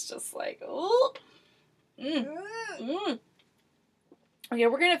 That's just like, ooh. Okay,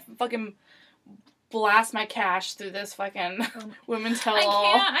 we're gonna fucking blast my cash through this fucking women's tell all.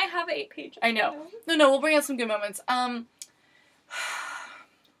 I can't. I have 8 pages. I know. No, we'll bring out some good moments.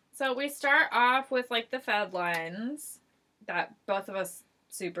 So we start off with, like, the Fed lines that both of us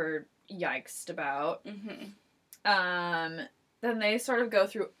super yikesed about. Then they sort of go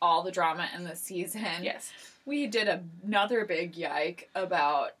through all the drama in the season. Yes. We did another big yike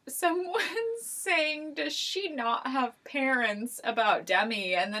about someone saying, does she not have parents about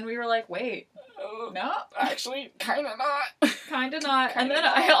Demi? And then we were like, wait, no. Actually, kind of not. Kind of not. And then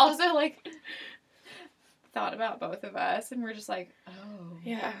I also, like, thought about both of us, and we're just like, oh.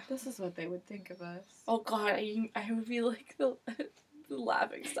 Yeah. This is what they would think of us. Oh, God, I would be like the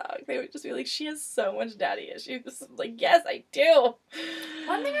laughing stock. They would just be like, she has so much daddy issues. Like, yes, I do.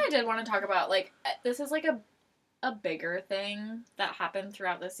 One thing I did want to talk about, like, this is, like, a bigger thing that happened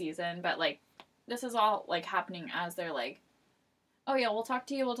throughout the season, but, like, this is all, like, happening as they're, like, oh, yeah, we'll talk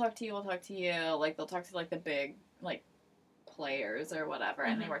to you. Like, they'll talk to, like, the big, like, players or whatever,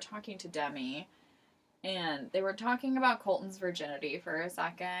 and they were talking to Demi, and they were talking about Colton's virginity for a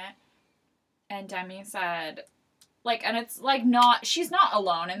second, and Demi said, like, and it's, like, not, she's not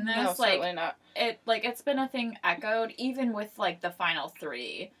alone in this. No, like, certainly not. It's been a thing echoed, even with, like, the final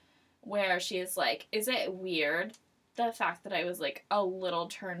 3, where she's like, is it weird, the fact that I was, like, a little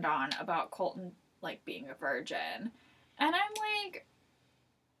turned on about Colton, like, being a virgin? And I'm like,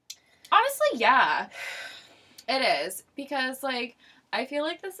 honestly, yeah, it is. Because, like, I feel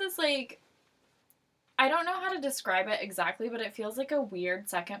like this is, like, I don't know how to describe it exactly, but it feels like a weird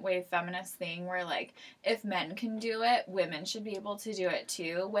second wave feminist thing where, like, if men can do it, women should be able to do it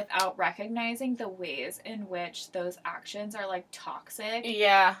too, without recognizing the ways in which those actions are, like, toxic.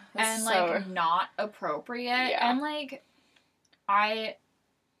 Yeah. And, like, not appropriate. Yeah. And, like, I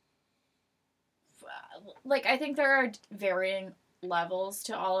think there are varying levels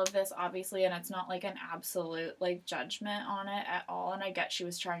to all of this, obviously, and it's not, like, an absolute, like, judgment on it at all, and I get she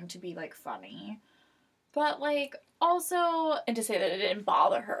was trying to be, like, funny. But, like, also... And to say that it didn't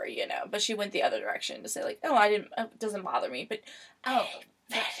bother her, you know, but she went the other direction to say, like, oh, it doesn't bother me, but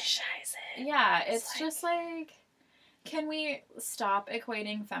fetishize it. Yeah, it's just, like, can we stop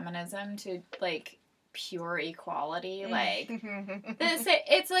equating feminism to, like, pure equality? Like,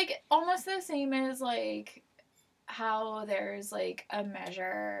 it's, like, almost the same as, like, how there's, like, a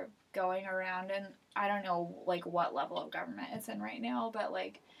measure going around, and I don't know, like, what level of government it's in right now, but,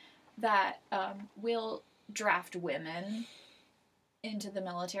 like, that will draft women into the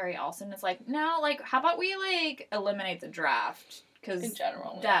military also, and it's like, no, like, how about we, like, eliminate the draft? Because in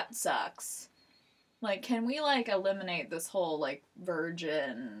general, that sucks. Like, can we, like, eliminate this whole, like,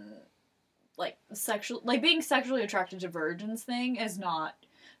 virgin, like, being sexually attracted to virgins thing is not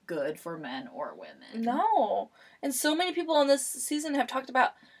good for men or women. No. And so many people on this season have talked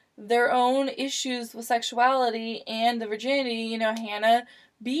about their own issues with sexuality and the virginity, you know, Hannah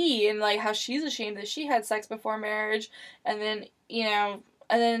B, and, like, how she's ashamed that she had sex before marriage, and then, you know,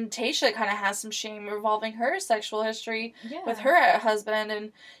 and then Tayshia kind of has some shame revolving her sexual history with her husband,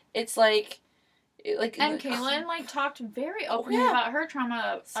 and it's, like... And Kaylin, like, talked very openly about her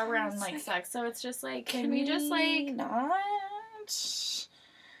trauma around, like, sex, so it's just, like, can we just, like... Not? It's,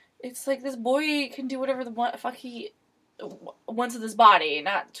 like, this boy can do whatever the fuck he wants with his body,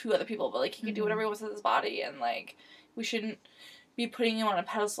 not two other people, but, like, he can do whatever he wants with his body, and, like, we shouldn't be putting him on a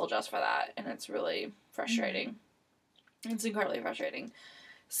pedestal just for that, and it's really frustrating. It's incredibly frustrating.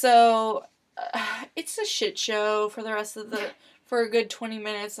 So, it's a shit show for the rest of for a good 20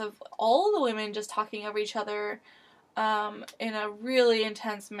 minutes of all the women just talking over each other, in a really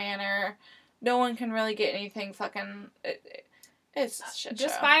intense manner. No one can really get anything fucking, it's a shit show.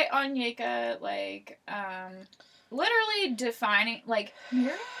 Despite Onyeka, like, literally defining, like,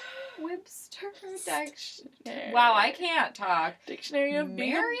 Merriam-Webster dictionary. Wow, I can't talk. Dictionary of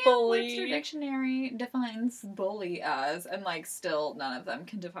being a bully. Merriam-Webster dictionary defines bully as, and, like, still none of them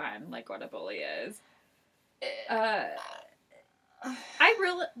can define, like, what a bully is. I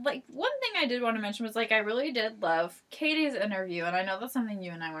really, like, one thing I did want to mention was, like, I really did love Katie's interview, and I know that's something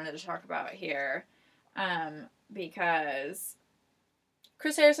you and I wanted to talk about here, because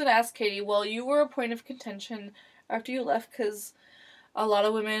Chris Harrison asked Katie, well, you were a point of contention after you left, because a lot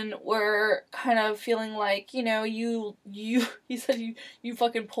of women were kind of feeling like, you know, he said you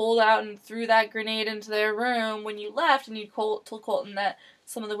fucking pulled out and threw that grenade into their room when you left, and you told Colton that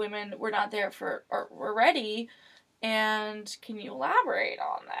some of the women were not there or were ready. And can you elaborate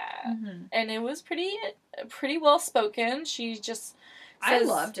on that? Mm-hmm. And it was pretty well spoken. She just says, I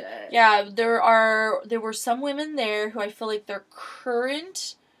loved it. Yeah, there were some women there who I feel like their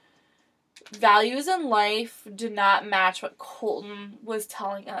current values in life did not match what Colton was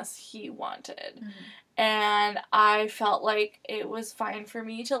telling us he wanted. Mm-hmm. And I felt like it was fine for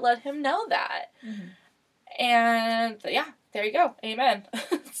me to let him know that. Mm-hmm. And yeah, there you go. Amen.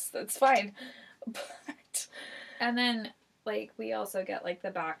 That's fine. But... And then, like, we also get, like, the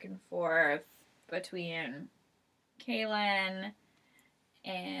back and forth between Kaylin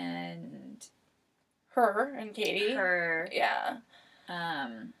and... her and Katie. Her. Yeah.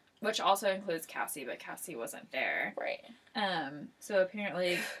 Which also includes Cassie, but Cassie wasn't there. Right. So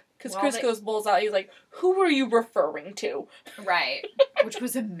apparently... Because Chris goes bulls out. He's like, who were you referring to? Right. Which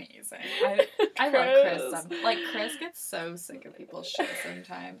was amazing. I love Chris. Like, Chris gets so sick of people's shit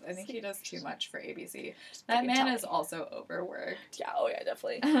sometimes. I think he does too much for ABC. That man is also overworked. Yeah, oh yeah,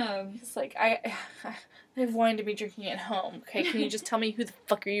 definitely. He's like, I've wanted to be drinking at home. Okay, can you just tell me who the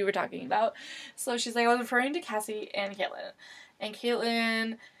fuck are you were talking about? So she's like, I was referring to Cassie and Caitlin. And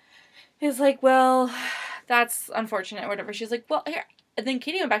Caitlin is like, well, that's unfortunate or whatever. She's like, well, here. And then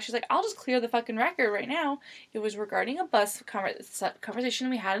Katie went back. She's like, I'll just clear the fucking record right now. It was regarding a bus conversation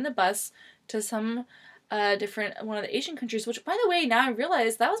we had in the bus to some different one of the Asian countries. Which, by the way, now I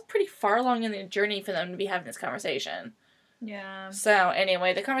realize that was pretty far along in the journey for them to be having this conversation. Yeah. So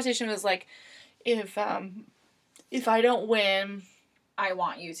anyway, the conversation was like, if I don't win, I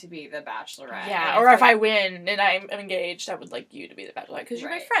want you to be the bachelorette. Yeah, or if I win and I'm engaged, I would like you to be the bachelorette because you're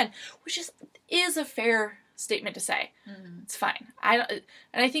my friend, which is a fair statement to say. Mm-hmm. It's fine. And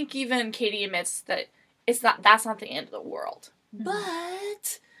I think even Katie admits that that's not the end of the world. Mm-hmm.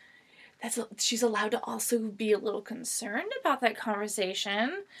 But she's allowed to also be a little concerned about that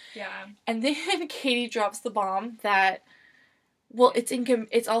conversation. Yeah. And then Katie drops the bomb that, well,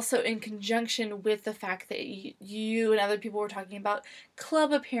 it's also in conjunction with the fact that you and other people were talking about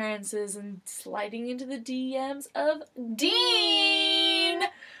club appearances and sliding into the DMs of Dean.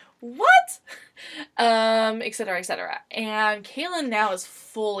 What? Et cetera, et cetera. And Kaylin now is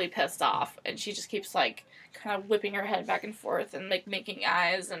fully pissed off, and she just keeps, like, kind of whipping her head back and forth and, like, making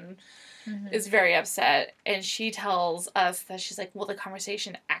eyes and is very upset. And she tells us that she's like, well, the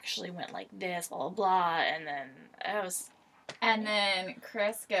conversation actually went like this, blah, blah, blah. And then it was... And then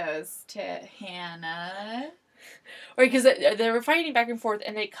Chris goes to Hannah. Or because they were fighting back and forth,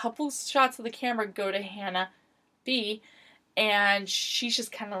 and a couple shots of the camera go to Hannah B, and she's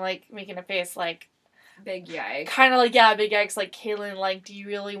just kind of, like, making a face, like... Big yikes. Kind of like, yeah, big yikes. Like, Kaylin, like, do you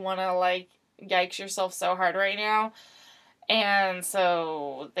really want to, like, yikes yourself so hard right now? And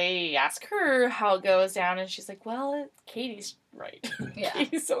so they ask her how it goes down, and she's like, well, Katie's right. Yeah.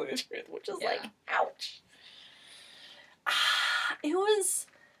 Katie's telling the truth, which is like, ouch. It was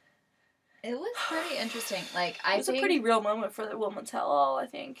pretty interesting. Like, it was a pretty real moment for the woman tell-all, I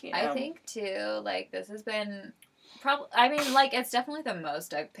think. You know? I think, too, like, this has been... I mean, like, it's definitely the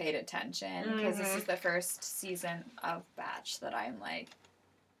most I've paid attention, because this is the first season of Batch that I'm, like,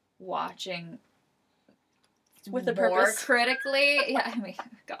 watching with a more purpose. Critically. Yeah, I mean,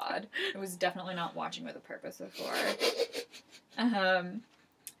 God. I was definitely not watching with a purpose before.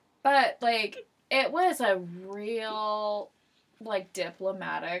 But, like, it was a real, like,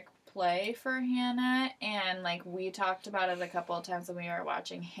 diplomatic play for Hannah, and, like, we talked about it a couple of times when we were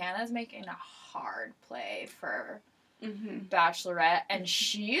watching. Hannah's making a hard play for Bachelorette, and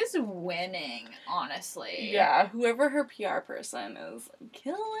she's winning, honestly. Yeah, whoever her PR person is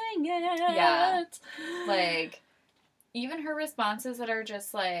killing it. Yeah. Like, even her responses that are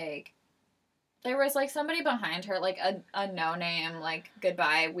just, like, there was, like, somebody behind her, like, a no-name, like,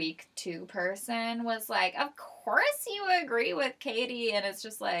 goodbye week 2 person was like, of course you agree with Katie, and it's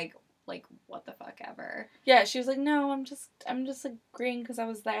just, like, what the fuck ever. Yeah, she was like, no, I'm just agreeing because I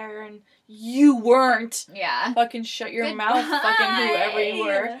was there, and you weren't. Yeah. Fucking shut your mouth, fucking whoever you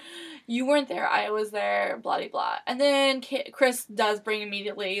were. You weren't there, I was there, blah, blah, blah. And then Chris does bring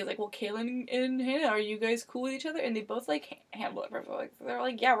immediately, he's like, well, Kaylin and Hannah, are you guys cool with each other? And they both, like, handle it perfectly. They're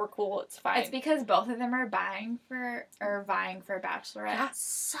like, yeah, we're cool, it's fine. It's because both of them are vying for Bachelorette. Yeah.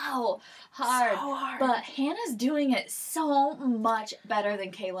 So hard. So hard. But Hannah's doing it so much better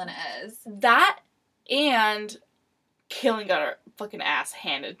than Kaylin is. That, and Kaylin got her fucking ass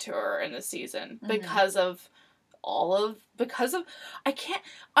handed to her in this season because of I can't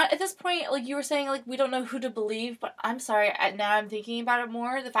at this point, like you were saying, like we don't know who to believe, but I'm sorry, now I'm thinking about it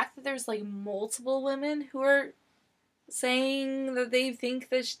more, the fact that there's like multiple women who are saying that they think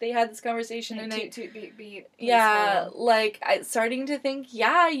that they had this conversation and yeah, like I starting to think,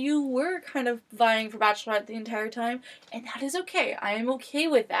 yeah, you were kind of vying for Bachelorette the entire time, and that is okay. I am okay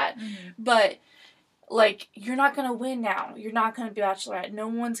with that. But like, you're not gonna win now. You're not gonna be Bachelorette. No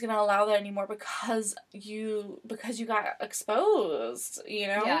one's gonna allow that anymore because you got exposed,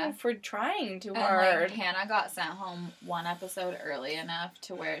 Yeah. for trying too And, hard. like, Hannah got sent home one episode early enough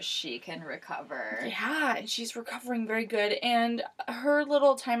to where she can recover. Yeah, and she's recovering very good. And her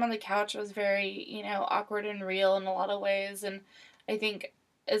little time on the couch was very, awkward and real in a lot of ways. And I think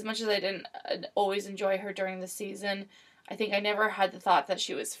as much as I didn't always enjoy her during the season, I think I never had the thought that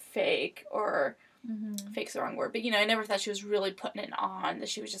she was fake or... Mm-hmm. Fake's the wrong word, but I never thought she was really putting it on, that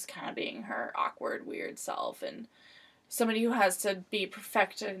she was just kind of being her awkward, weird self, and somebody who has to be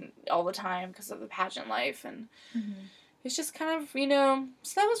perfected all the time because of the pageant life, and it's just kind of, so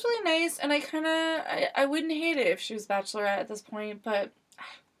that was really nice, and I wouldn't hate it if she was Bachelorette at this point, but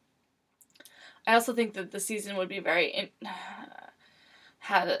I also think that the season would be very,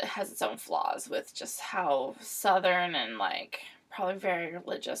 has its own flaws with just how Southern and, like, probably very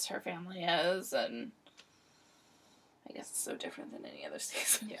religious her family is, and I guess it's so different than any other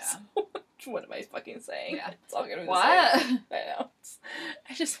season. Yeah. What am I fucking saying? Yeah. It's all gonna be What? the same. I know.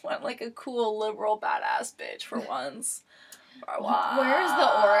 I just want, like, a cool, liberal, badass bitch for once. For once. Where's the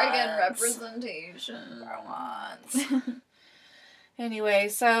Oregon representation? For once. Anyway,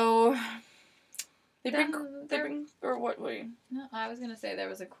 so... They bring, or what were you? No, I was gonna say there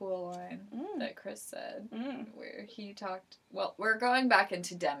was a cool line that Chris said where he talked. Well, we're going back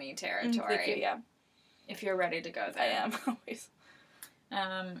into Demi territory. Thank you, yeah. If you're ready to go there, I am always.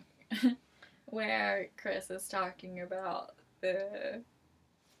 Where Chris is talking about the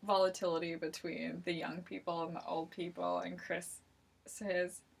volatility between the young people and the old people, and Chris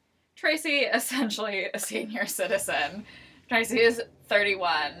says, "Tracy, essentially a senior citizen. Tracy is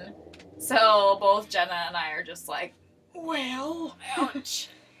 31." So both Jenna and I are just like, well, ouch.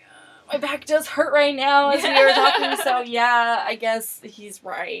 My back does hurt right now as we were talking, so yeah, I guess he's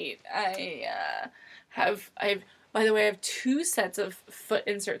right. By the way, I have 2 sets of foot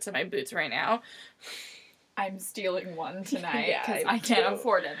inserts in my boots right now. I'm stealing one tonight Yeah, because I can't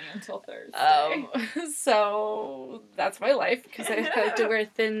afford any until Thursday. So that's my life, because I have to wear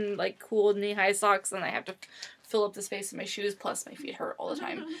thin, like, cool knee-high socks, and I have to fill up the space in my shoes, plus my feet hurt all the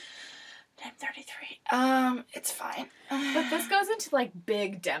time. I'm 33. It's fine. But this goes into, like,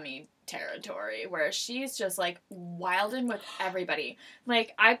 big Demi territory, where she's just, like, wilding with everybody.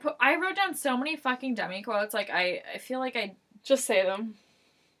 Like, I wrote down so many fucking Demi quotes, like, I feel like I... Just say them.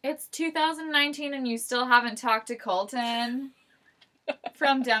 It's 2019 and you still haven't talked to Colton.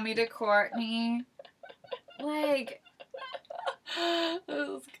 From Demi to Courtney. Like... This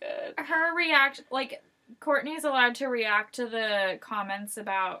is good. Her reaction, like... Courtney's allowed to react to the comments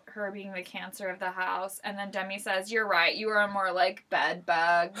about her being the cancer of the house, and then Demi says, "You're right, you are more like bed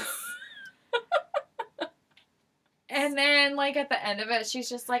bugs." And then, like, at the end of it, she's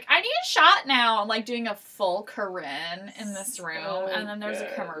just like, "I need a shot now." I'm, like, doing a full Corinne in this room, and then there's a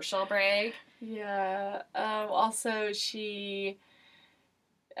commercial break. Yeah. Also, she...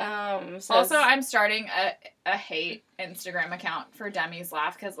 says... Also, I'm starting a hate Instagram account for Demi's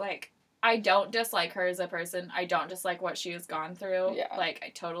laugh, because, like, I don't dislike her as a person. I don't dislike what she has gone through. Yeah. Like, I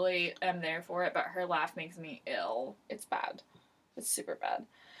totally am there for it, but her laugh makes me ill. It's bad. It's super bad.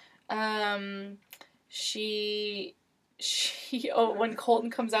 When Colton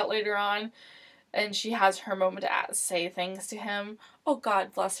comes out later on, and she has her moment to say things to him. Oh,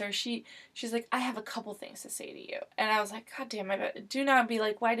 God bless her. She's like, "I have a couple things to say to you." And I was like, God damn it. Do not be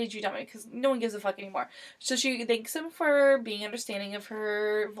like, "Why did you dump me?" Because no one gives a fuck anymore. So she thanks him for being understanding of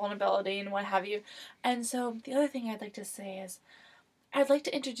her vulnerability and what have you. And so the other thing I'd like to say is, I'd like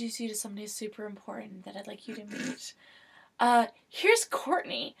to introduce you to somebody super important that I'd like you to meet. Here's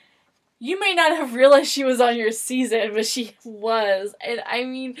Courtney. You may not have realized she was on your season, but she was. And I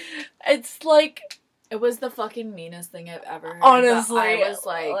mean, it's like... It was the fucking meanest thing I've ever heard. Honestly. I was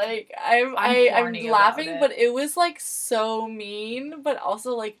like I'm horny laughing, about it. but it was, like, so mean, but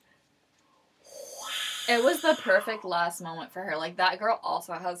also, like... Wow. It was the perfect last moment for her. Like, that girl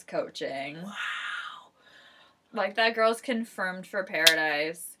also has coaching. Wow. Like, that girl's confirmed for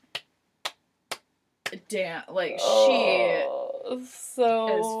Paradise. Damn, like, so is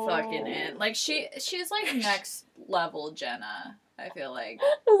fucking in. Like, she's like next level Jenna, I feel like.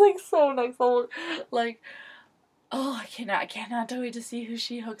 It's like so next level. Like, oh, I cannot wait to see who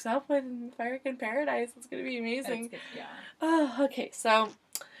she hooks up with in American Paradise. It's gonna be amazing. Yeah. Oh, okay, so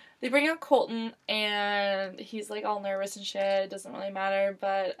they bring out Colton, and he's like all nervous and shit. It doesn't really matter,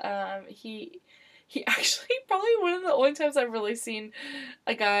 but he actually probably one of the only times I've really seen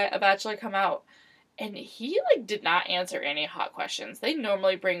a bachelor come out. And he, like, did not answer any hot questions. They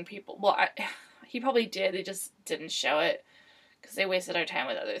normally bring people... Well, he probably did. They just didn't show it. because they wasted our time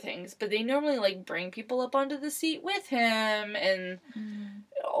with other things. But they normally, like, bring people up onto the seat with him and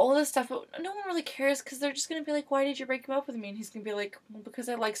all this stuff. But no one really cares because they're just going to be like, why did you break him up with me? And he's going to be like, well, because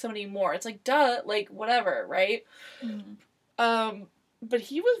I like somebody more. It's like, duh, like, whatever, right? But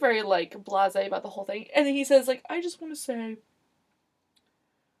he was very, like, blasé about the whole thing. And then he says, like, I just want to say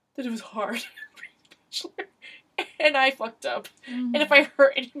that it was hard Bachelor. And I fucked up. And if I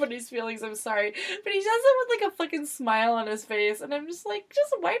hurt anybody's feelings, I'm sorry. But he does it with, like, a fucking smile on his face. And I'm just like,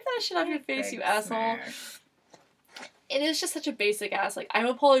 just wipe that shit off your face, you asshole. It is just such a basic ass. Like, I'm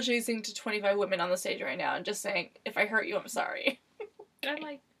apologizing to 25 women on the stage right now and just saying, if I hurt you, I'm sorry. I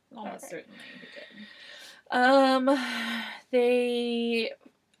like, almost certainly he did. They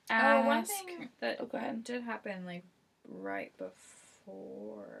ask... one thing that go ahead. did happen, like, right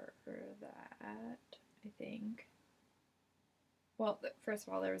before that, I think. Well, first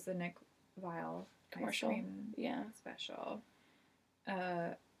of all, there was the Nick Viall commercial special.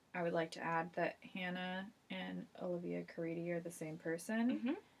 I would like to add that Hannah and Olivia Caridi are the same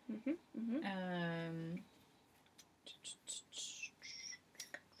person.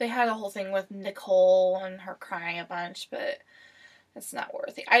 They had a whole thing with Nicole and her crying a bunch, but it's not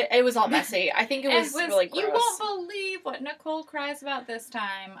worth it. It was all messy. I think it was really gross. You won't believe what Nicole cries about this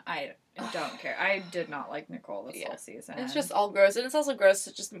time. I don't care. I did not like Nicole this whole season. It's just all gross, and it's also gross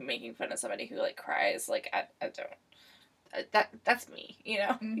to just making fun of somebody who, like, cries. Like, I don't. That's me, you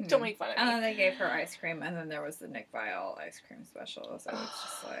know? Don't make fun of me. And then they gave her ice cream, and then there was the Nick Viall ice cream special, so it's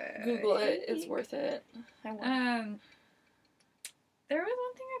just like... Google it. It's worth it. There was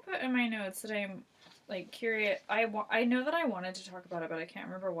one thing I put in my notes that I'm, like, curious. I know that I wanted to talk about it, but I can't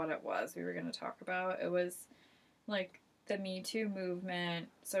remember what it was we were going to talk about. It was, like, the Me Too movement,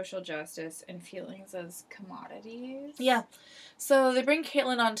 social justice, and feelings as commodities. Yeah. So they bring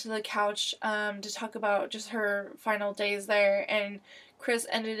Caitlyn onto the couch to talk about just her final days there, and Chris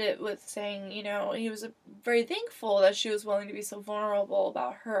ended it with saying, you know, he was very thankful that she was willing to be so vulnerable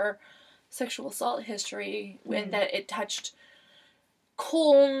about her sexual assault history, and that it touched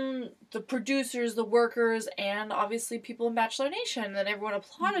Colm, the producers, the workers, and obviously people in Bachelor Nation, that everyone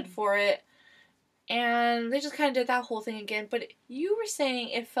applauded for it. And they just kind of did that whole thing again. But you were saying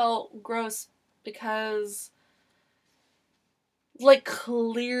it felt gross because, like,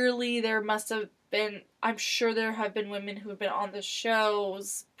 clearly there must have been, I'm sure there have been women who have been on the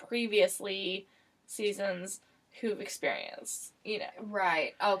shows previously, seasons, who've experienced, you know.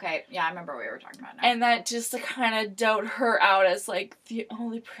 Right. Okay. Yeah, I remember what we were talking about now. And that just to kind of doubt her out as, like, the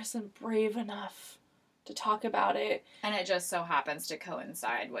only person brave enough to talk about it. And it just so happens to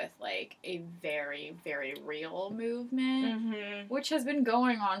coincide with, like, a very, very real movement, which has been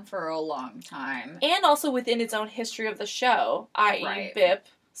going on for a long time. And also within its own history of the show, i.e. BIP,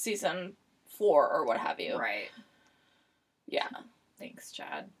 season 4 or what have you. Right. Yeah. Thanks,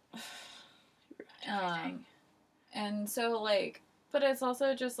 Chad. And so, like, but it's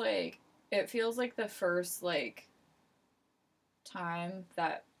also just, like, it feels like the first, like, time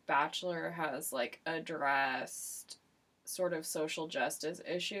that Bachelor has, like, addressed sort of social justice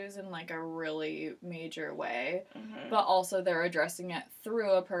issues in, like, a really major way. But also they're addressing it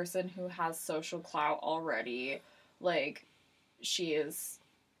through a person who has social clout already. Like, she is...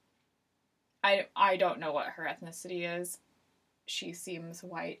 I don't know what her ethnicity is. She seems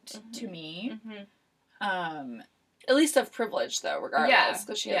white to me. At least of privilege, though, regardless.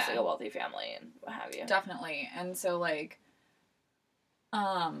 Because she has, like, a wealthy family and what have you. Definitely. And so, like,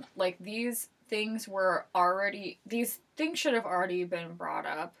 these things should have already been brought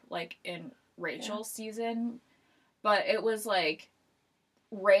up, like, in Rachel's season. But it was, like,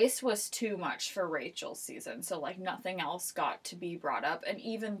 race was too much for Rachel's season. So, like, nothing else got to be brought up. And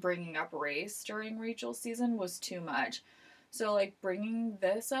even bringing up race during Rachel's season was too much. So, like, bringing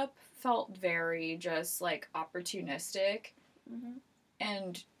this up felt very just, like, opportunistic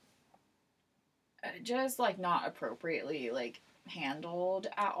and just, like, not appropriately, like, handled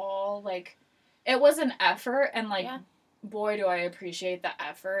at all. Like, it was an effort, and, like, boy, do I appreciate the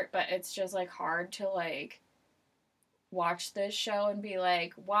effort, but it's just, like, hard to, like, watch this show and be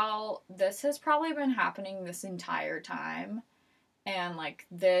like, well, this has probably been happening this entire time, and, like,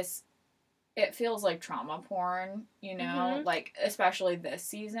 this... It feels like trauma porn, you know? Like, especially this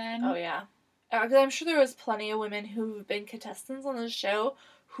season. Oh, yeah. Because I'm sure there was plenty of women who've been contestants on the show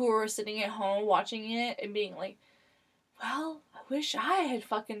who were sitting at home watching it and being like, well, I wish I had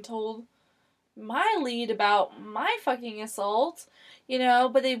fucking told my lead about my fucking assault, you know?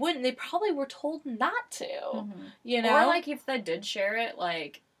 But they wouldn't. They probably were told not to, you know? Or, like, if they did share it,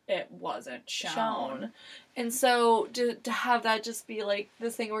 like... it wasn't shown. And so to have that just be like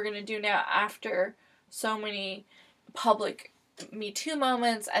this thing we're going to do now after so many public Me Too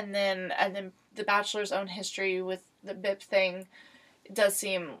moments, and then the Bachelor's own history with the BIP thing. It does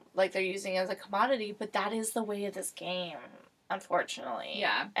seem like they're using it as a commodity, but that is the way of this game, unfortunately.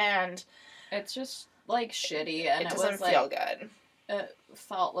 Yeah. And it's just, like, shitty, and it doesn't feel good. It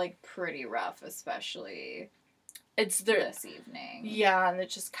felt, like, pretty rough, especially it's this evening. Yeah, and it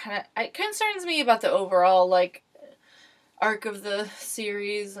just kind of... It concerns me about the overall, like, arc of the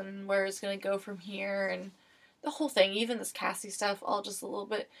series and where it's going to go from here, and the whole thing, even this Cassie stuff, all just a little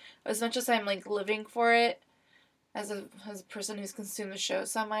bit... As much as I'm, like, living for it, as a person who's consumed the show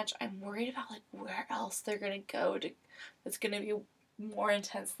so much, I'm worried about, like, where else they're going to go that's going to be more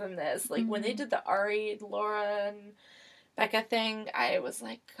intense than this. Like, when they did the Ari, Laura, and Becca thing, I was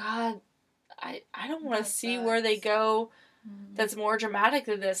like, God, I don't want to see where they go that's more dramatic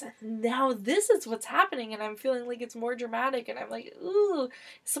than this. And now this is what's happening, and I'm feeling like it's more dramatic, and I'm like, ooh, is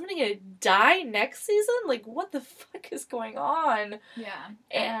somebody going to die next season? Like, what the fuck is going on? Yeah.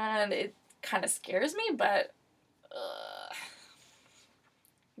 And it kind of scares me, but... I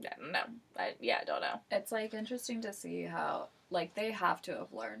don't know. I don't know. It's, like, interesting to see how, like, they have to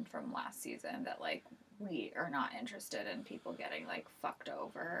have learned from last season that, like, we are not interested in people getting, like, fucked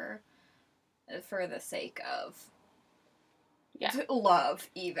over for the sake of love,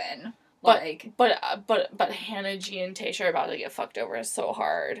 even. But Hannah, G, and Tayshia are about to get fucked over so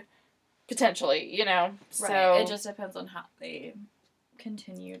hard. Potentially, you know? Right. So it just depends on how they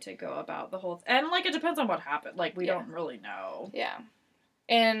continue to go about the whole and, like, it depends on what happened. Like, we don't really know. Yeah.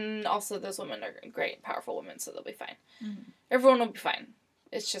 And also, those women are great, powerful women, so they'll be fine. Mm-hmm. Everyone will be fine.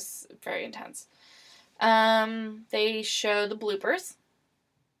 It's just very intense. They show the bloopers.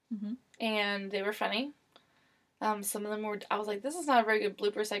 Mm-hmm. And they were funny. Some of them were... I was like, this is not a very good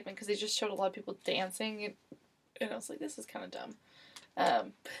blooper segment, because they just showed a lot of people dancing. And I was like, this is kind of dumb.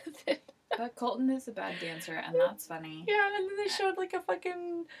 But Colton is a bad dancer, and that's funny. Yeah, and then they showed, like, a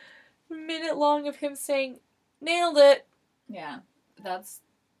fucking minute long of him saying, nailed it. Yeah. That's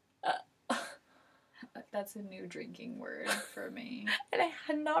a new drinking word for me. And I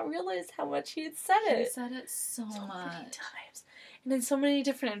had not realized how much he had said it. He said it so much. Many times. And in so many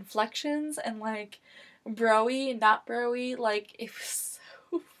different inflections, and, like, bro-y and not bro-y. Like, it was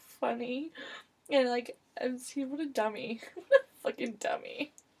so funny. And, like, what a dummy. What a fucking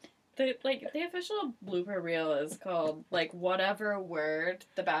dummy. The official blooper reel is called, like, whatever word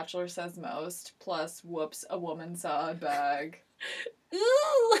The Bachelor says most, plus whoops, a woman saw a bag.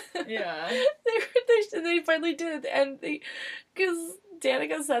 Ooh! Yeah. They finally did, and because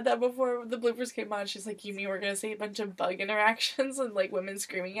Danica said that before the bloopers came on, she's like, you mean we're gonna see a bunch of bug interactions and, like, women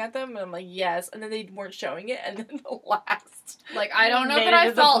screaming at them? And I'm like, yes, and then they weren't showing it, and then the last... Like, I don't know that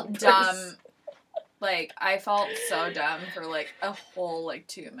I felt dumb. Like, I felt so dumb for, like, a whole, like,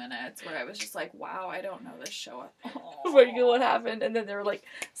 2 minutes where I was just like, wow, I don't know this show at all. What happened? And then they were like,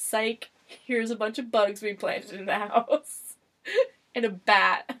 psych, here's a bunch of bugs we planted in the house. And a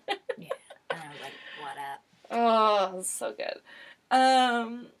bat. Yeah. And I was like, what up? Oh, so good.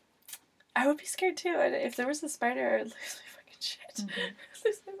 I would be scared too. If there was a spider, I'd lose my fucking shit. Mm-hmm.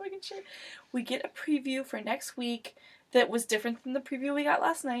 Lose my fucking shit. We get a preview for next week that was different than the preview we got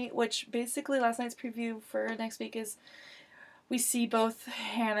last night, which basically last night's preview for next week is we see both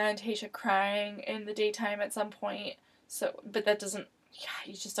Hannah and Tayshia crying in the daytime at some point. So, but that doesn't,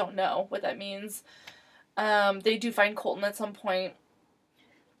 you just don't know what that means. They do find Colton at some point.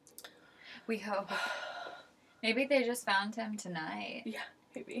 We hope. Maybe they just found him tonight. Yeah,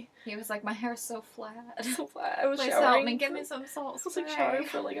 maybe. He was like, my hair's so flat. So flat. I was Please showering. help me, give me some salt. I was like showering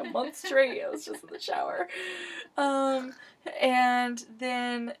for like a month straight. I was just in the shower. And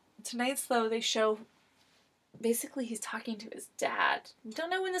then tonight's though, they show basically he's talking to his dad. We don't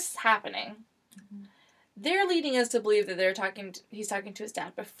know when this is happening. Mm-hmm. They're leading us to believe that he's talking to his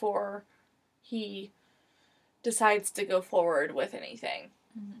dad before he decides to go forward with anything.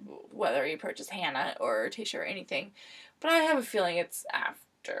 Mm-hmm. Whether he approaches Hannah or Tayshia or anything. But I have a feeling it's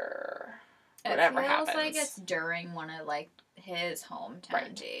after whatever happens. It feels like it's during one of, like, his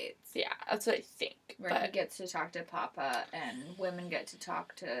hometown dates. Yeah, that's what I think. Where he gets to talk to Papa and women get to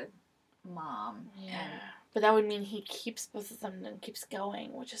talk to Mom. Yeah. But that would mean he keeps both of them and keeps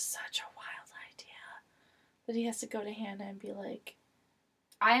going, which is such a wild idea. That he has to go to Hannah and be like...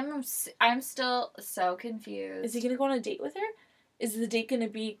 I'm still so confused. Is he going to go on a date with her? Is the date going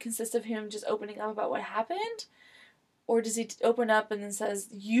to consist of him just opening up about what happened? Or does he open up and then says,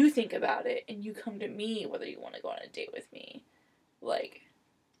 you think about it and you come to me whether you want to go on a date with me? Like...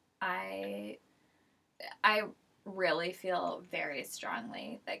 I really feel very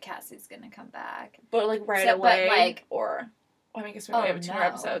strongly that Cassie's going to come back. But, like, away? But, like... Or... I mean, I guess we only have 2 more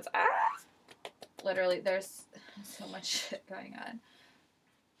episodes. Ah! literally, there's so much shit going on.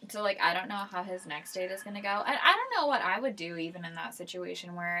 So, like, I don't know how his next date is gonna go. And I don't know what I would do even in that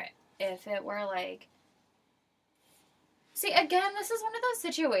situation where if it were, like... See, again, this is one of those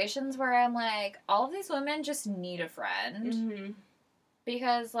situations where I'm like, all of these women just need a friend. Mm-hmm.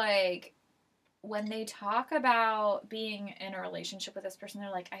 Because, like, when they talk about being in a relationship with this person, they're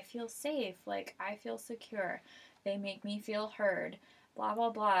like, I feel safe. Like, I feel secure. They make me feel heard. Blah, blah,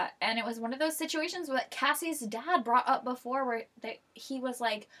 blah. And it was one of those situations that Cassie's dad brought up before where he was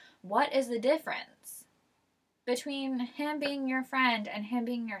like, what is the difference between him being your friend and him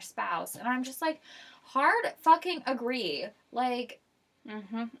being your spouse? And I'm just like, hard fucking agree. Like,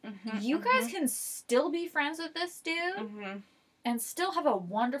 you guys can still be friends with this dude and still have a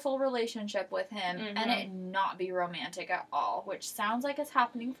wonderful relationship with him and it not be romantic at all, which sounds like it's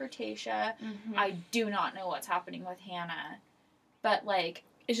happening for Tayshia. I do not know what's happening with Hannah. But, like...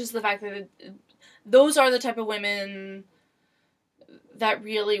 It's just the fact that those are the type of women that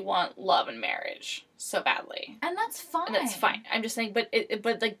really want love and marriage so badly. And that's fine. And that's fine. I'm just saying, but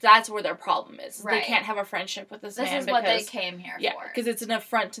like, that's where their problem is. Right. They can't have a friendship with this man. This is what they came here for. Yeah, because it's an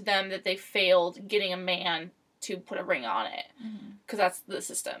affront to them that they failed getting a man to put a ring on it. Because that's the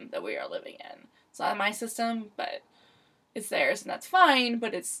system that we are living in. It's not my system, but it's theirs, and that's fine,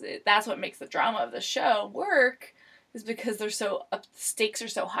 but that's what makes the drama of the show work, is because they're so the stakes are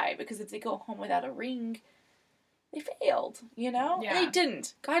so high, because if they go home without a ring, they failed, you know? Yeah. And they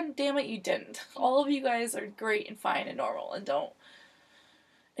didn't. God damn it, you didn't. All of you guys are great and fine and normal, and don't.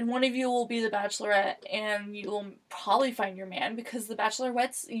 And one of you will be the bachelorette, and you will probably find your man, because the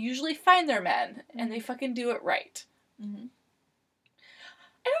bachelorettes usually find their men, and they fucking do it right. I don't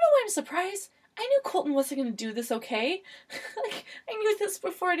know why I'm surprised. I knew Colton wasn't going to do this okay. Like, I knew this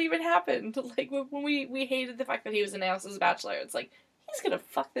before it even happened. Like, when we hated the fact that he was announced as a bachelor, it's like, he's going to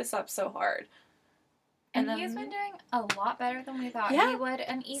fuck this up so hard. And then, he's been doing a lot better than we thought he would,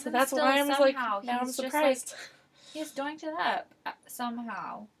 and even so that's still why I was somehow, like, now I'm he's surprised. just like, he's doinked it up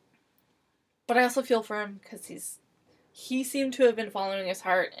somehow. But I also feel for him, because he seemed to have been following his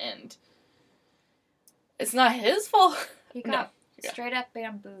heart, and it's not his fault. He got straight up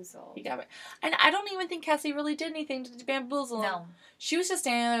bamboozled. He got it. And I don't even think Cassie really did anything to bamboozle him. No. She was just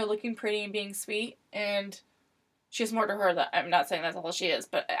standing there looking pretty and being sweet, and she has more to her. That I'm not saying that's all she is,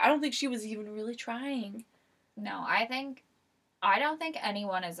 but I don't think she was even really trying. No, I don't think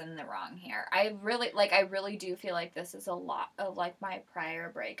anyone is in the wrong here. I really do feel like this is a lot of, like, my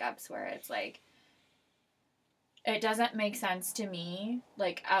prior breakups where it's, like, it doesn't make sense to me,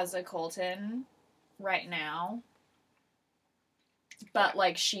 like, as a Colton right now. But,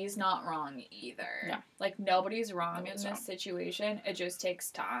 like, she's not wrong either. No. Like, nobody's wrong in this situation. It just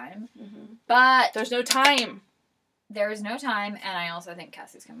takes time. But there's no time. There is no time, and I also think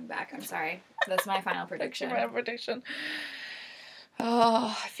Cassie's coming back. I'm sorry. That's my final prediction. That's my prediction.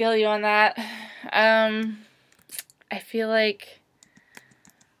 Oh, I feel you on that. I feel like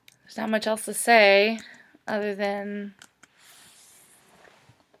there's not much else to say other than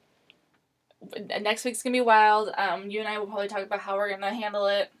next week's gonna be wild. You and I will probably talk about how we're gonna handle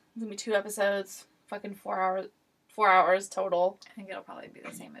it. It's gonna be 2 episodes, fucking 4 hours total. I think it'll probably be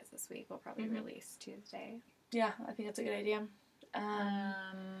the same as this week. We'll probably release Tuesday. Yeah, I think that's a good idea.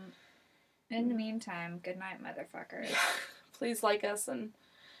 In the meantime, good night, motherfuckers. Please like us, and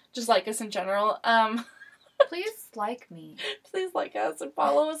just like us in general. Please like me. Please like us and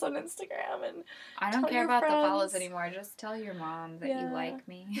follow us on Instagram, and I don't care about the follows anymore. Just tell your mom that you like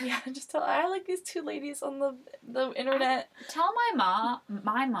me. Yeah, just tell. I like these 2 ladies on the internet. Tell my mom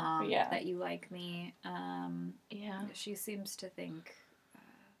that you like me. Yeah, she seems to think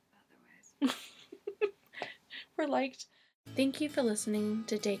otherwise. We're liked. Thank you for listening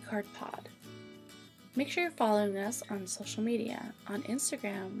to Date Card Pod. Make sure you're following us on social media. On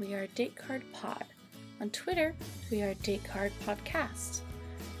Instagram, we are Date Card Pod. On Twitter, we are Date Card Podcast.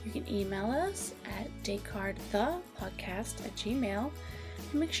 You can email us at datecardthepodcast@gmail.com,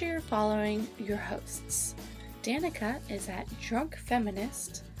 and make sure you're following your hosts. Danica is at Drunk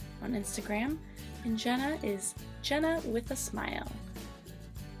Feminist on Instagram, and Jenna is Jenna with a Smile.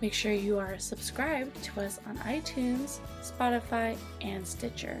 Make sure you are subscribed to us on iTunes, Spotify, and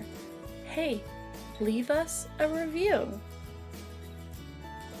Stitcher. Hey, leave us a review.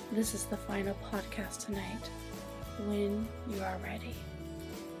 This is the final podcast tonight. When you are ready.